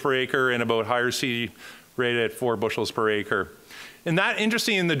bushels per acre, and about higher seeding rate at 4 bushels per acre. And that,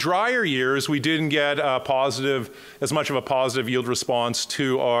 interesting, in the drier years, we didn't get as much of a positive yield response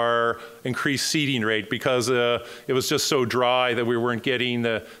to our increased seeding rate because it was just so dry that we weren't getting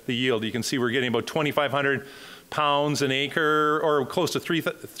the yield. You can see we're getting about 2,500 pounds an acre, or close to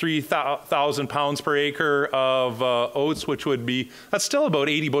 3,000 pounds per acre of oats, that's still about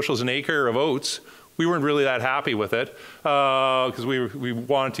 80 bushels an acre of oats. We weren't really that happy with it because we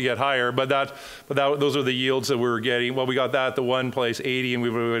wanted to get higher, but those are the yields that we were getting. Well, we got that at the one place, 80, and we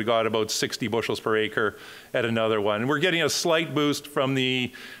would have got about 60 bushels per acre at another one. And we're getting a slight boost from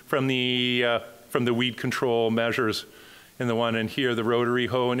the weed control measures in the one, and here the rotary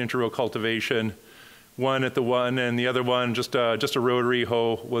hoe and inter-row cultivation. One at the one, and the other one, just a rotary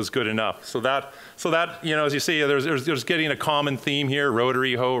hoe was good enough. So that, as you see, there's getting a common theme here: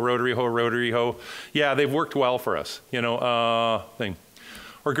 rotary hoe, rotary hoe, rotary hoe. Yeah, they've worked well for us.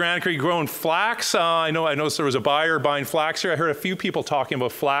 Organically grown flax. I noticed there was a buyer buying flax here. I heard a few people talking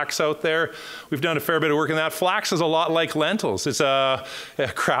about flax out there. We've done a fair bit of work on that. Flax is a lot like lentils. It's a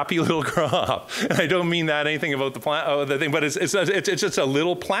crappy little crop. And I don't mean that anything about the plant, but it's just a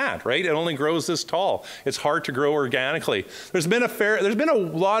little plant, right? It only grows this tall. It's hard to grow organically. There's been a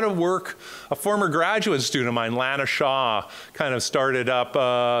lot of work. A former graduate student of mine, Lana Shaw, kind of started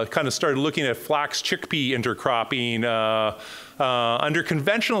looking at flax chickpea intercropping. Under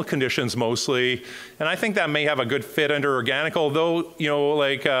conventional conditions mostly, and I think that may have a good fit under organic, although,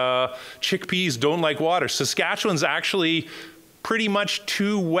 chickpeas don't like water. Saskatchewan's actually pretty much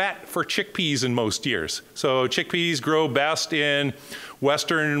too wet for chickpeas in most years. So chickpeas grow best in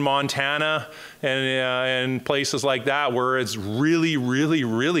western Montana and places like that where it's really, really,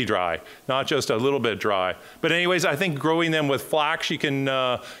 really dry, not just a little bit dry. But anyways, I think growing them with flax, you can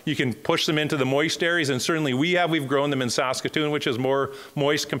push them into the moist areas, and certainly we've grown them in Saskatoon, which is more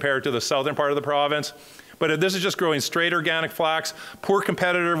moist compared to the southern part of the province. But this is just growing straight organic flax, poor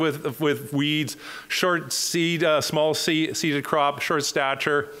competitor with weeds, short seed, small seeded crop, short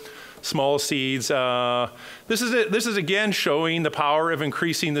stature, small seeds. This is again showing the power of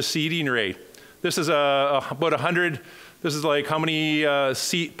increasing the seeding rate. This is about 100. This is like how many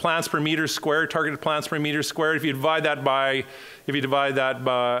plants per meter squared, targeted plants per meter squared. If you divide that by,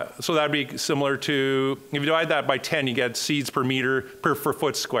 so that'd be similar to, if you divide that by 10, you get seeds per meter per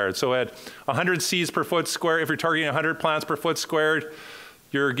foot squared. So at 100 seeds per foot squared, if you're targeting 100 plants per foot squared,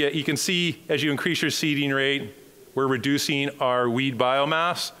 you can see as you increase your seeding rate, we're reducing our weed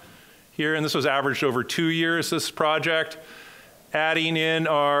biomass here. And this was averaged over 2 years, this project. adding in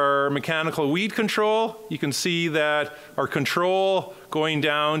our mechanical weed control, you can see that our control going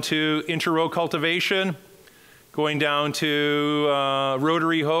down to inter-row cultivation, going down to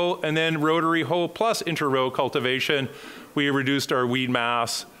rotary hoe, and then rotary hoe plus inter-row cultivation, we reduced our weed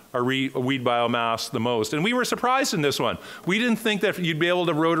mass, our weed biomass the most. And we were surprised in this one. We didn't think that you'd be able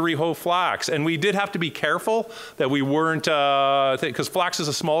to rotary hoe flax. And we did have to be careful that we weren't, because flax is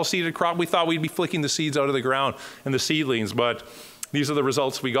a small seeded crop, we thought we'd be flicking the seeds out of the ground and the seedlings, but these are the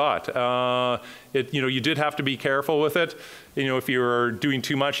results we got. You did have to be careful with it. If you were doing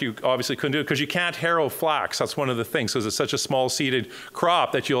too much, you obviously couldn't do it because you can't harrow flax. That's one of the things, because it's such a small seeded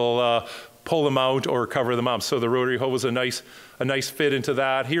crop that you'll pull them out or cover them up. So the rotary hoe was a nice fit into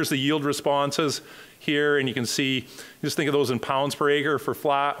that. Here's the yield responses here, and you can see, just think of those in pounds per acre for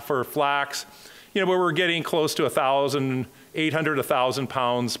flax. But we're getting close to 800, 1,000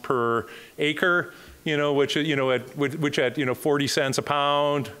 pounds per acre. Which at 40 cents a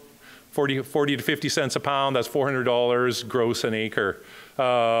pound, 40 to 50 cents a pound, that's $400 gross an acre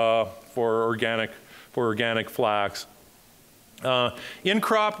for organic flax.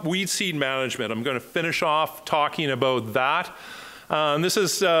 In-crop weed seed management. I'm going to finish off talking about that. This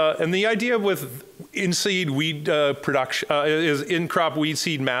is and the idea with in-seed weed production is in-crop weed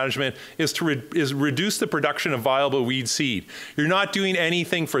seed management is to reduce the production of viable weed seed. You're not doing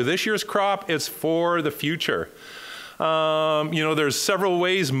anything for this year's crop; it's for the future. There's several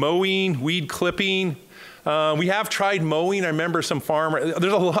ways: mowing, weed clipping. We have tried mowing. I remember some farmer.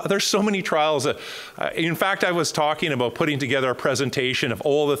 There's so many trials. In fact, I was talking about putting together a presentation of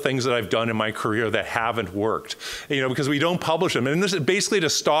all the things that I've done in my career that haven't worked. Because we don't publish them, and this is basically to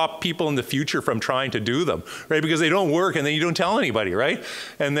stop people in the future from trying to do them, right? Because they don't work, and then you don't tell anybody, right?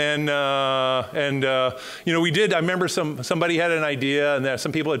 And then we did. I remember somebody had an idea, and that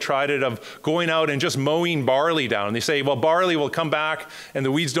some people had tried it of going out and just mowing barley down. And they say, well, barley will come back, and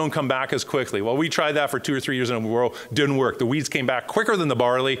the weeds don't come back as quickly. Well, we tried that for 2 or 3 years in a row, didn't work. The weeds came back quicker than the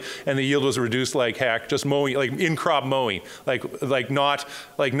barley, and the yield was reduced like heck. Just mowing, like in-crop mowing, like not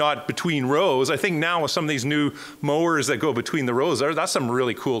between rows. I think now with some of these new mowers that go between the rows, that's some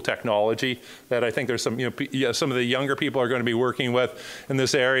really cool technology that I think there's some some of the younger people are going to be working with in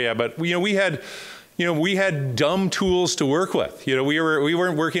this area. But we had dumb tools to work with. We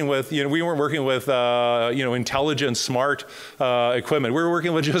weren't working with intelligent, smart equipment. We were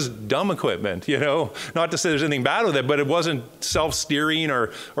working with just dumb equipment. Not to say there's anything bad with it, but it wasn't self-steering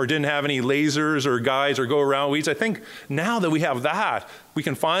or didn't have any lasers or guides or go around weeds. I think now that we have that, we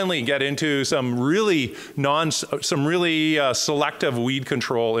can finally get into some really selective weed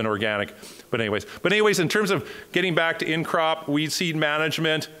control in organic. But anyways, in terms of getting back to in-crop weed seed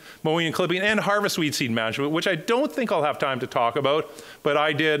management, mowing and clipping, and harvest weed seed management, which I don't think I'll have time to talk about, but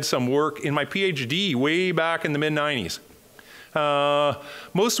I did some work in my PhD way back in the mid-90s.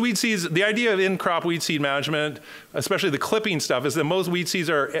 Most weed seeds, the idea of in-crop weed seed management, especially the clipping stuff, is that most weed seeds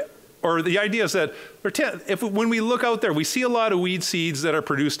or the idea is that when we look out there, we see a lot of weed seeds that are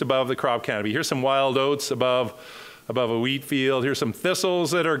produced above the crop canopy. Here's some wild oats above a wheat field. Here's some thistles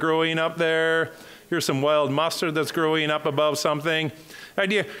that are growing up there. Here's some wild mustard that's growing up above something.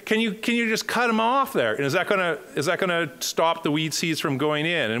 Idea, can you just cut them off there? And is that gonna stop the weed seeds from going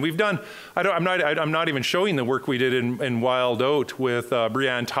in? And we've done. I'm not even showing the work we did in wild oat with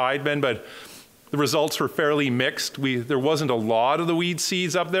Brianne Tideman, but the results were fairly mixed. There wasn't a lot of the weed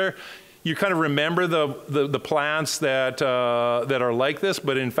seeds up there. You kind of remember the plants that are like this,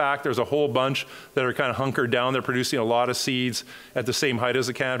 but in fact, there's a whole bunch that are kind of hunkered down. They're producing a lot of seeds at the same height as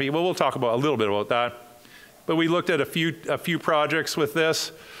the canopy. Well, we'll talk about a little bit about that. But we looked at a few projects with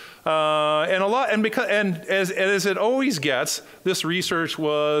this, and as it always gets, this research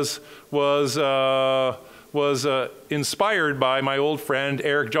was inspired by my old friend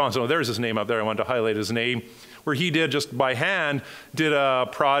Eric Johnson. Oh, there's his name up there. I wanted to highlight his name. Where he did just by hand, did a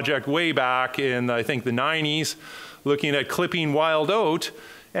project way back in, I think, the 90s, looking at clipping wild oat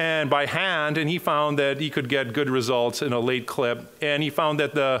and by hand, and he found that he could get good results in a late clip. And he found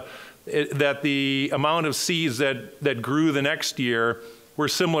that the amount of seeds that grew the next year were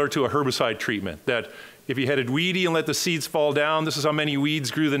similar to a herbicide treatment. That if you had it weedy and let the seeds fall down, this is how many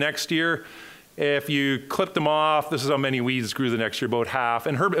weeds grew the next year. If you clip them off, this is how many weeds grew the next year, about half.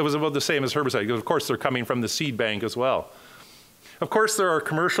 And it was about the same as herbicide, because of course they're coming from the seed bank as well. Of course, there are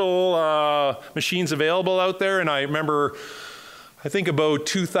commercial machines available out there, and I remember, I think about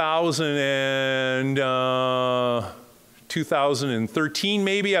 2013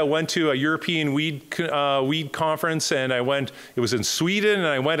 maybe, I went to a European weed conference, and it was in Sweden, and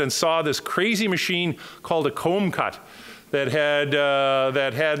I went and saw this crazy machine called a comb cut that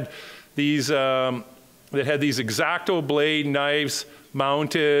had these that had these X-Acto blade knives,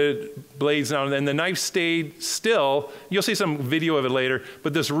 mounted blades now, and the knife stayed still. You'll see some video of it later,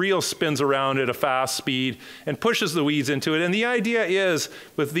 but this reel spins around at a fast speed and pushes the weeds into it. And the idea is,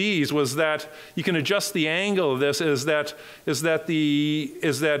 with these, was that you can adjust the angle of this, is that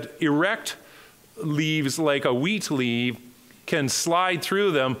erect leaves like a wheat leaf can slide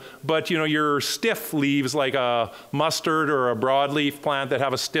through them, but your stiff leaves like a mustard or a broadleaf plant that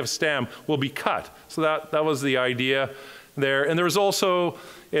have a stiff stem will be cut. So that was the idea there. And there was also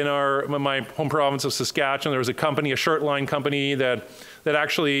in my home province of Saskatchewan, there was a company, a short line company that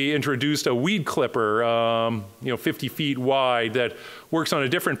actually introduced a weed clipper, 50 feet wide, that works on a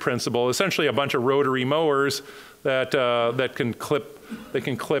different principle. Essentially, a bunch of rotary mowers that can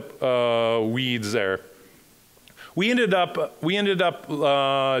clip weeds there. We ended up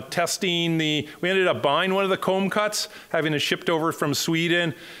buying one of the comb cuts, having it shipped over from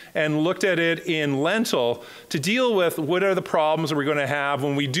Sweden, and looked at it in lentil to deal with what are the problems we're going to have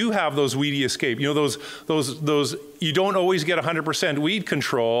when we do have those weedy escape. Those you don't always get 100% weed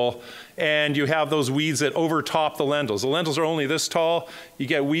control, and you have those weeds that overtop the lentils. The lentils are only this tall. You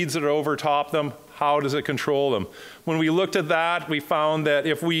get weeds that overtop them. How does it control them? When we looked at that, we found that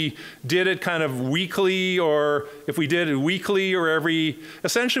if we did it kind of weekly, or if we did it weekly or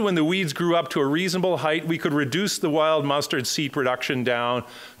essentially when the weeds grew up to a reasonable height, we could reduce the wild mustard seed production down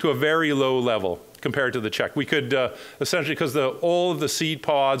to a very low level compared to the check. We could essentially, because all of the seed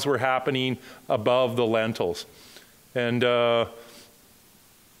pods were happening above the lentils.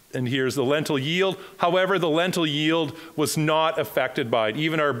 And here's the lentil yield. However, the lentil yield was not affected by it.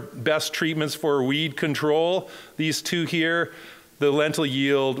 Even our best treatments for weed control, these two here, the lentil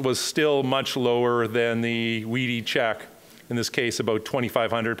yield was still much lower than the weedy check. In this case, about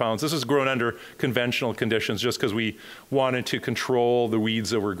 2,500 pounds. This was grown under conventional conditions just because we wanted to control the weeds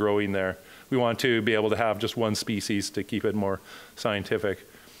that were growing there. We want to be able to have just one species to keep it more scientific.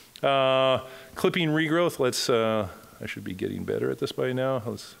 Clipping regrowth, I should be getting better at this by now.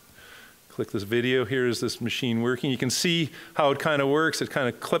 Let's click this video. Here is this machine working. You can see how it kind of works. It kind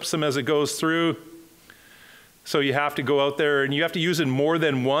of clips them as it goes through. So you have to go out there and you have to use it more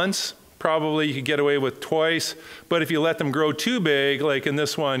than once. Probably you could get away with twice, but if you let them grow too big, like in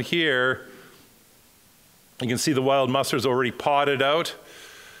this one here, you can see the wild mustard's already potted out.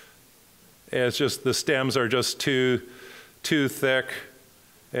 It's just the stems are just too thick,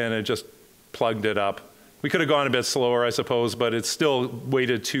 and it just plugged it up. We could have gone a bit slower, I suppose, but it still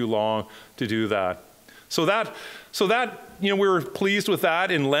waited too long to do that. So that we were pleased with that.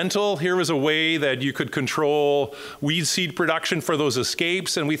 In lentil, here was a way that you could control weed seed production for those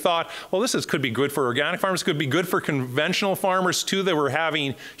escapes, and we thought, well, could be good for organic farmers, could be good for conventional farmers too, that were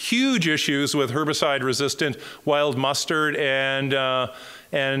having huge issues with herbicide-resistant wild mustard and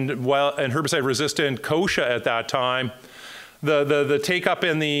herbicide-resistant kochia at that time. The take-up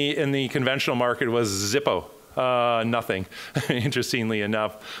in the conventional market was zippo. Nothing, interestingly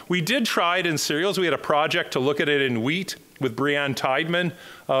enough. We did try it in cereals. We had a project to look at it in wheat with Brianne Tideman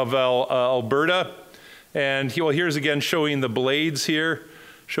of Alberta. And here's again showing the blades here,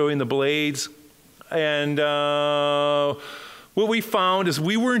 And what we found is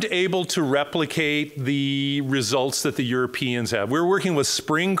we weren't able to replicate the results that the Europeans have. We're working with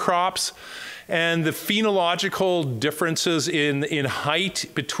spring crops, and the phenological differences in height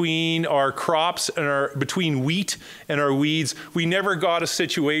between our crops and between wheat and our weeds, we never got a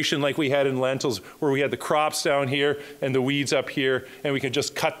situation like we had in lentils where we had the crops down here and the weeds up here, and we could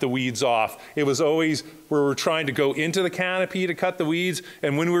just cut the weeds off. It was always where we're trying to go into the canopy to cut the weeds,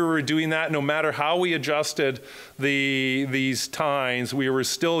 and when we were doing that, no matter how we adjusted these tines, we were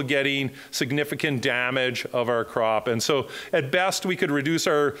still getting significant damage of our crop. And so at best, we could reduce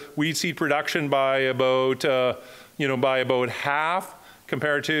our weed seed production by about half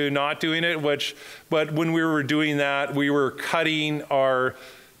compared to not doing it. But when we were doing that, we were cutting the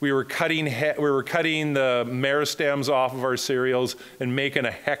meristems off of our cereals and making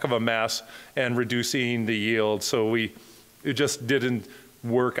a heck of a mess and reducing the yield. So it just didn't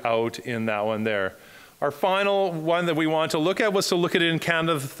work out in that one there. Our final one that we wanted to look at was to look at it in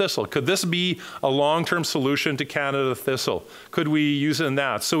Canada thistle. Could this be a long-term solution to Canada thistle? Could we use it in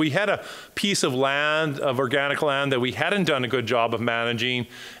that? So we had a piece of land, of organic land, that we hadn't done a good job of managing,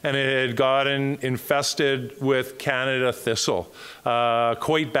 and it had gotten infested with Canada thistle.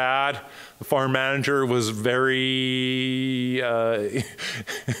 Quite bad. The farm manager was very,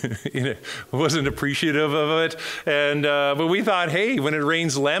 wasn't appreciative of it. But we thought, hey, when it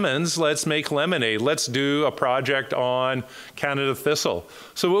rains lemons, let's make lemonade. Let's do a project on Canada thistle.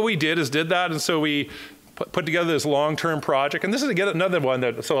 So what we did that, and so we put together this long-term project. And this is, again, another one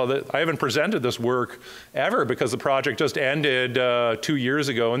that I haven't presented this work ever because the project just ended 2 years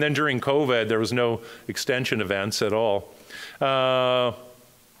ago. And then during COVID, there was no extension events at all.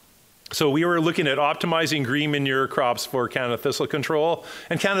 So we were looking at optimizing green manure crops for Canada thistle control.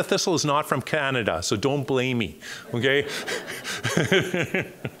 And Canada thistle is not from Canada, so don't blame me, okay?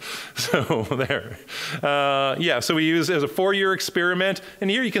 So there. Yeah, so we used it as a 4-year experiment. And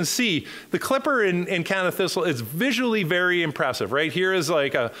here you can see the clipper in Canada thistle is visually very impressive. Right here is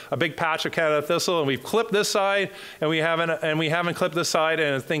like a big patch of Canada thistle, and we've clipped this side, and we haven't clipped this side,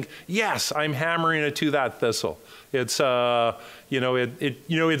 and I think, yes, I'm hammering it to that thistle. It's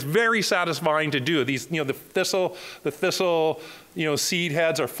it's very satisfying to do. These, the thistle, seed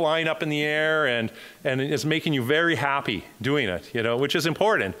heads are flying up in the air, and it's making you very happy doing it, which is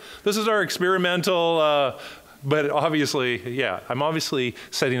important. This is our experimental. But obviously, yeah, I'm obviously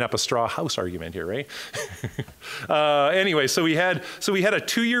setting up a straw house argument here, right? Anyway, so we had a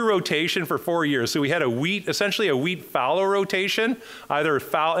 2-year rotation for 4 years. So we had essentially a wheat fallow rotation.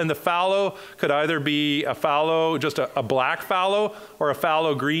 And the fallow could either be a fallow, just a black fallow, or a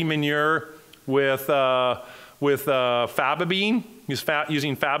fallow green manure with fababine.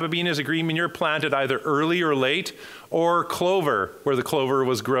 Using fababine as a green manure, planted either early or late, or clover, where the clover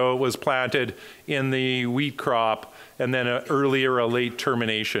was planted in the wheat crop, and then an early or a late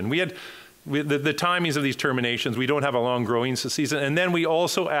termination. The timings of these terminations, we don't have a long growing season. And then we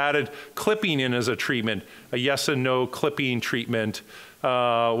also added clipping in as a treatment. A yes and no clipping treatment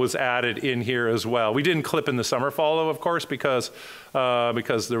was added in here as well. We didn't clip in the summer fallow, of course, because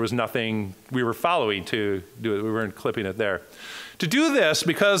there was nothing we were following to do it. We weren't clipping it there. To do this,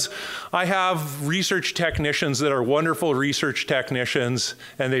 because I have research technicians that are wonderful research technicians,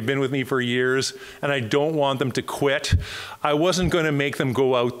 and they've been with me for years, and I don't want them to quit, I wasn't going to make them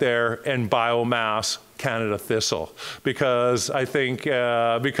go out there and biomass Canada thistle, because I think,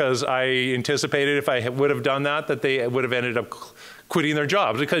 because I anticipated if I would have done that they would have ended up quitting their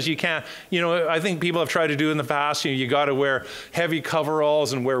jobs, because you can't, I think people have tried to do in the past, you got to wear heavy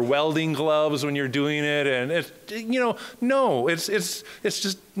coveralls and wear welding gloves when you're doing it, and it's, no, it's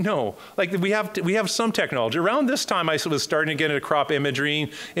just, no. Like we have some technology. Around this time, I was starting to get into crop imaging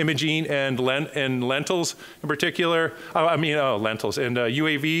and lentils in particular, lentils and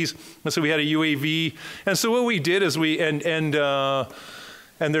UAVs, and so we had a UAV, and so what we did is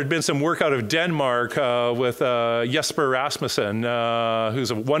and there'd been some work out of Denmark with Jesper Rasmussen, who's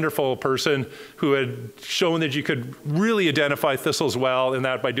a wonderful person who had shown that you could really identify thistles well in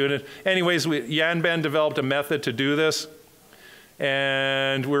that by doing it. Anyways, Jan Ben developed a method to do this,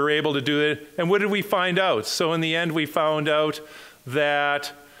 and we were able to do it. And what did we find out? So in the end, we found out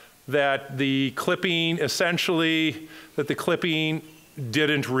that the clipping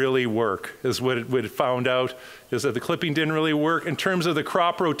didn't really work, is what it found out, is that the clipping didn't really work. In terms of the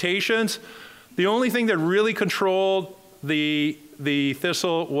crop rotations, the only thing that really controlled the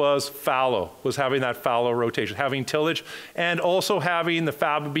thistle was having that fallow rotation, having tillage, and also having the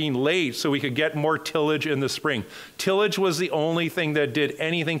fababine late so we could get more tillage in the spring. Tillage was the only thing that did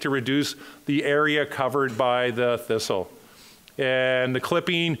anything to reduce the area covered by the thistle. And the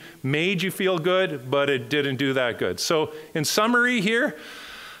clipping made you feel good, but it didn't do that good. So in summary here,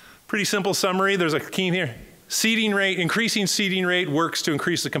 pretty simple summary, there's a key here. Seeding rate, increasing seeding rate works to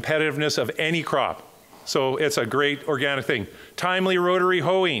increase the competitiveness of any crop. So it's a great organic thing. Timely rotary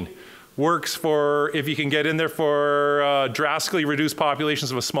hoeing works for, if you can get in there, for drastically reduced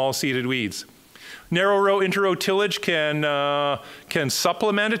populations of small seeded weeds. Narrow row, inter-row tillage can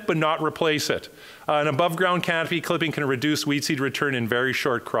supplement it, but not replace it. An above ground canopy clipping can reduce weed seed return in very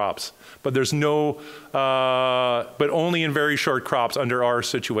short crops, but but only in very short crops under our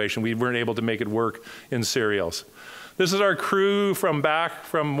situation. We weren't able to make it work in cereals. This is our crew from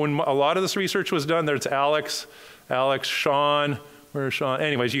when a lot of this research was done. There's Alex, Sean, where's Sean?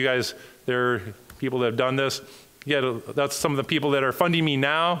 Anyways, you guys, they're people that have done this. Yeah, that's some of the people that are funding me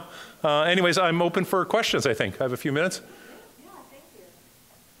now. Anyways, I'm open for questions, I think. I have a few minutes.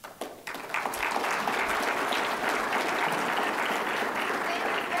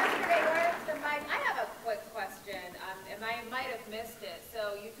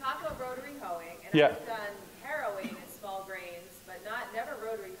 Yeah. I've done harrowing in small grains, but never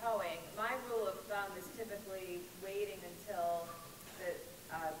rotary hoeing. My rule of thumb is typically waiting until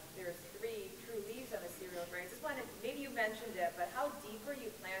there's 3 true leaves on the cereal grain. Just wanted, maybe you mentioned it, but how deep are you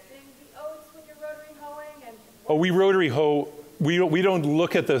planting the oats when you're rotary hoeing? And we rotary hoe. We don't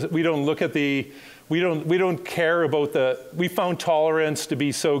care about we found tolerance to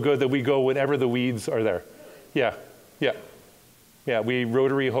be so good that we go whenever the weeds are there. Yeah. Yeah, we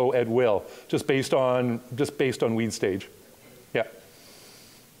rotary hoe at will, just based on weed stage. Yeah.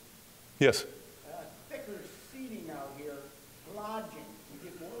 Yes. Thicker seeding out here, lodging. We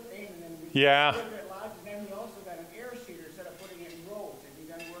get more rain and then we Yeah. get that lodging. Then we also got an air seeder instead of putting it in rows. Have you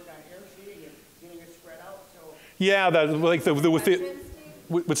done work on air seeding and getting it spread out? So Yeah, that like with the.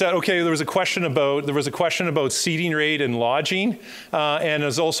 What's that? Okay, there was a question about seeding rate and lodging, and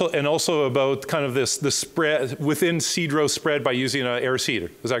also about kind of the spread within seed row spread by using an air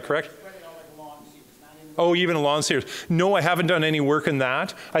seeder. Is that correct? Oh, even a lawn seeders. No, I haven't done any work in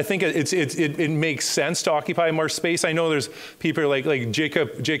that. I think it makes sense to occupy more space. I know there's people like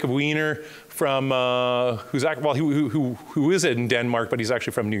Jacob Wiener from who is it in Denmark, but he's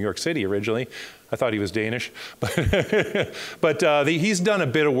actually from New York City originally. I thought he was Danish, but he's done a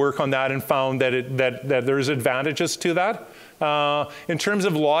bit of work on that and found that there's advantages to that. In terms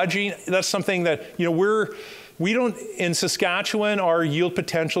of lodging, that's something that we don't, in Saskatchewan, our yield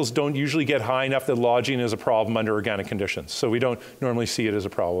potentials don't usually get high enough that lodging is a problem under organic conditions. So we don't normally see it as a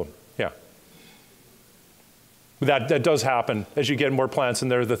problem. Yeah. That does happen. As you get more plants in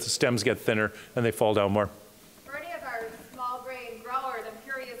there, the stems get thinner and they fall down more. For any of our small grain growers, I'm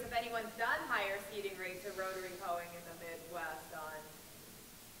curious if anyone's done higher seeding rates or rotary hoeing in the Midwest on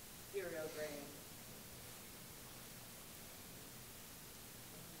cereal grain.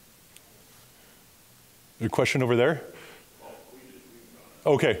 A question over there?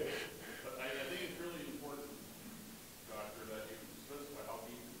 Okay. But I think it's really important, Doctor, that you specify how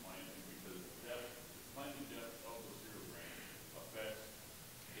deep you're planting, because planting depth of the cereal grain affects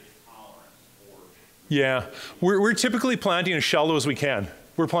its tolerance for. Yeah, we're typically planting as shallow as we can.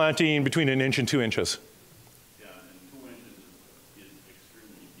 We're planting between 1 inch and 2 inches. Yeah, and 2 inches is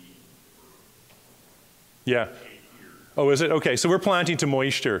extremely deep for Yeah. 8 years. Oh, is it? Okay, so we're planting to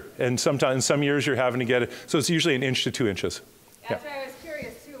moisture, and sometimes some years you're having to get it. So it's usually 1 inch to 2 inches. That's why I was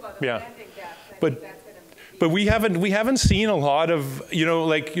curious too about the Yeah. planting depth. I But- think that's going to be. But we haven't seen a lot of,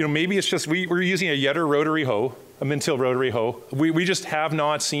 maybe it's just we're using a Yetter rotary hoe, a Mintil rotary hoe. We just have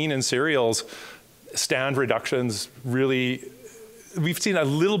not seen in cereals stand reductions really. We've seen a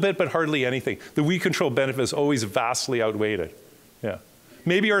little bit, but hardly anything. The weed control benefit is always vastly outweighed it. Yeah.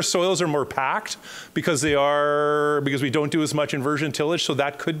 Maybe our soils are more packed because we don't do as much inversion tillage, so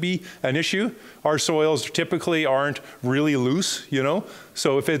that could be an issue. Our soils typically aren't really loose,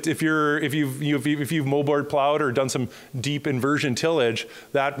 So if you've moldboard plowed or done some deep inversion tillage,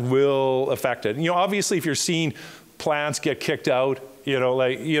 that will affect it. Obviously, if you're seeing plants get kicked out,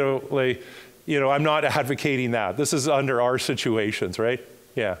 I'm not advocating that. This is under our situations, right?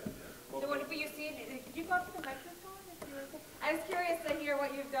 Yeah. So what have you seen? Did you go up to the microphone? I was curious to hear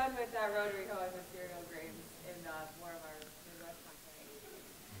what you've done with rotary hoeing with cereal grains in more of our Midwest company.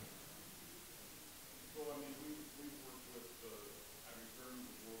 So, I mean, we've worked with, having turned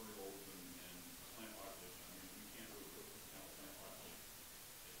with rotary hoes and plant population. I mean, we can't really put this kind of plant population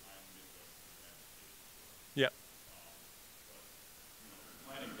as high in the Midwest. Yeah.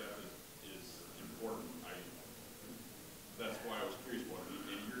 Planting depth is important. That's why I was curious about it.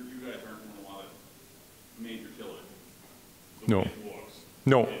 And you guys aren't doing a lot of major tillage. So No. it looks.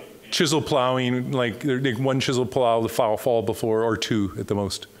 No. Chisel plowing, like one chisel plow the fall before, or two at the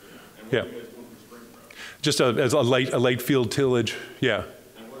most. And what Yeah. are you guys doing for spring prep? Just as a light field tillage. Yeah.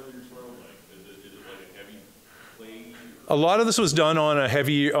 And what are your soils like? Is it like a heavy clay? A lot of this was done on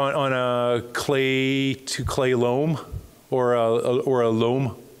a clay to clay loam, or a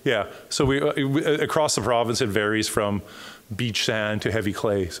loam. Yeah. So we across the province it varies from beach sand to heavy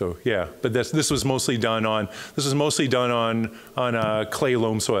clay. So yeah, but this was mostly done on a clay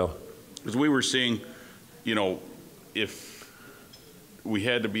loam soil. Because we were seeing, if we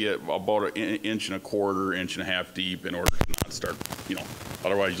had to be at about 1.25 inches, inch and a half deep in order to not start,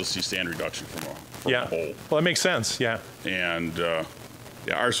 otherwise you'll see stand reduction from a hole. Well, that makes sense. Yeah. And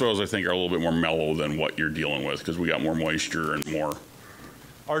our soils I think are a little bit more mellow than what you're dealing with because we got more moisture and more.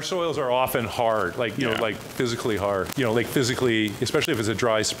 Our soils are often hard, like physically hard. Physically, especially if it's a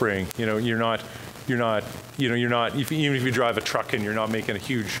dry spring. You're not. Even if you drive a truck and you're not making a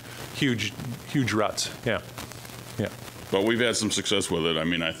huge ruts. Yeah. Yeah. But we've had some success with it. I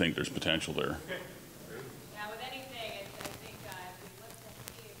mean, I think there's potential there. Yeah, with anything, I think if we look at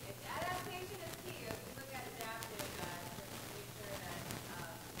key, adaptation is key. If we look at adaptive, to make sure that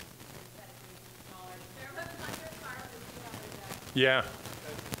instead of being smaller, there was under farms and see how they're done. Yeah.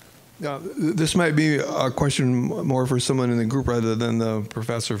 Yeah, this might be a question more for someone in the group rather than the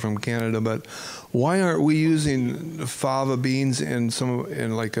professor from Canada, but why aren't we using fava beans in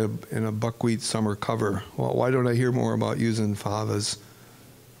a buckwheat summer cover? Well, why don't I hear more about using favas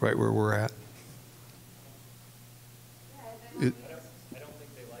right where we're at?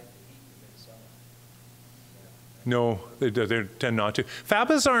 No, they tend not to.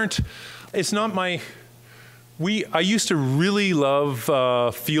 Fabas aren't, it's not my, I used to really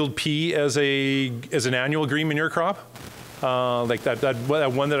love field pea as an annual green manure crop. Like that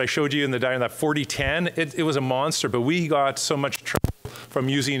one that I showed you in that 4010, it was a monster, but we got so much trouble from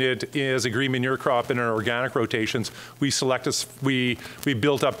using it as a green manure crop in our organic rotations. We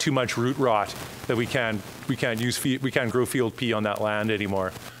built up too much root rot that we can't grow field pea on that land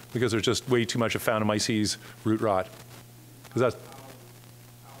anymore because there's just way too much of Phanomyces root rot. Is that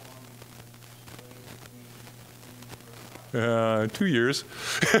 2 years?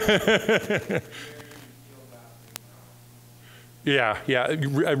 Yeah.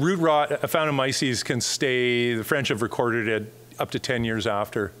 Root rot, Phanomyces can stay. The French have recorded it up to 10 years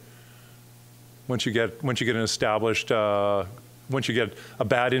after. Once you get an established, once you get a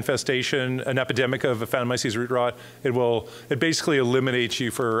bad infestation, an epidemic of Phanomyces root rot, it basically eliminates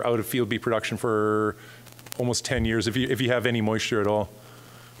you out of field bee production for almost 10 years if you have any moisture at all.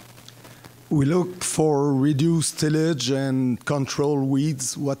 We look for reduced tillage and control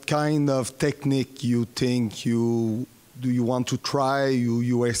weeds. What kind of technique you think do you want to try?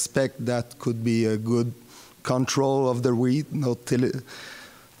 You expect that could be a good control of the weed,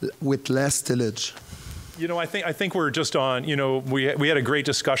 with less tillage? I think we're just on. We had a great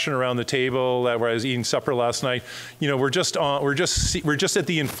discussion around the table where I was eating supper last night. We're just at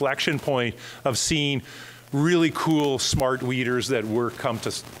the inflection point of seeing really cool smart weeders that come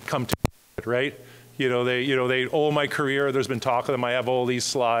to it, right? All my career, there's been talk of them. I have all these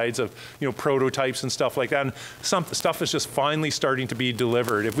slides of, prototypes and stuff like that. And some stuff is just finally starting to be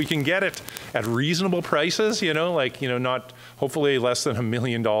delivered. If we can get it at reasonable prices, not hopefully less than $1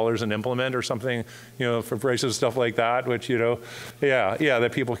 million an implement or something, for prices, stuff like that, which,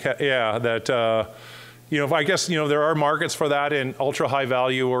 that people can, I guess, there are markets for that in ultra high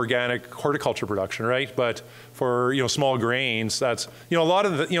value organic horticulture production, right? But for, small grains, that's, a lot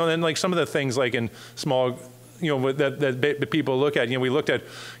of the, and like some of the things like in small, that people look at, we've looked at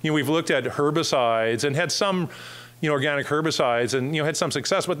herbicides and had some, organic herbicides and, had some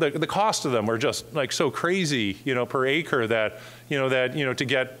success, but the cost of them were just like so crazy, per acre that, to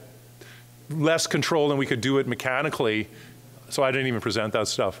get less control than we could do it mechanically. So I didn't even present that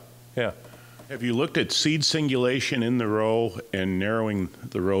stuff. Yeah. Have you looked at seed singulation in the row and narrowing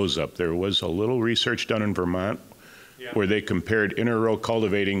the rows up? There was a little research done in Vermont where they compared inter-row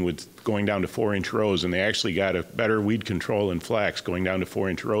cultivating with going down to 4-inch rows, and they actually got a better weed control in flax going down to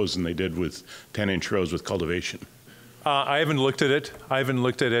 4-inch rows than they did with 10-inch rows with cultivation. I haven't looked at it.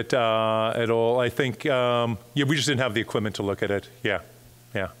 At all. I think, we just didn't have the equipment to look at it. Yeah.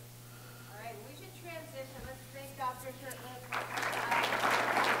 All right, we should transition. Let's thank Dr. Shirtliffe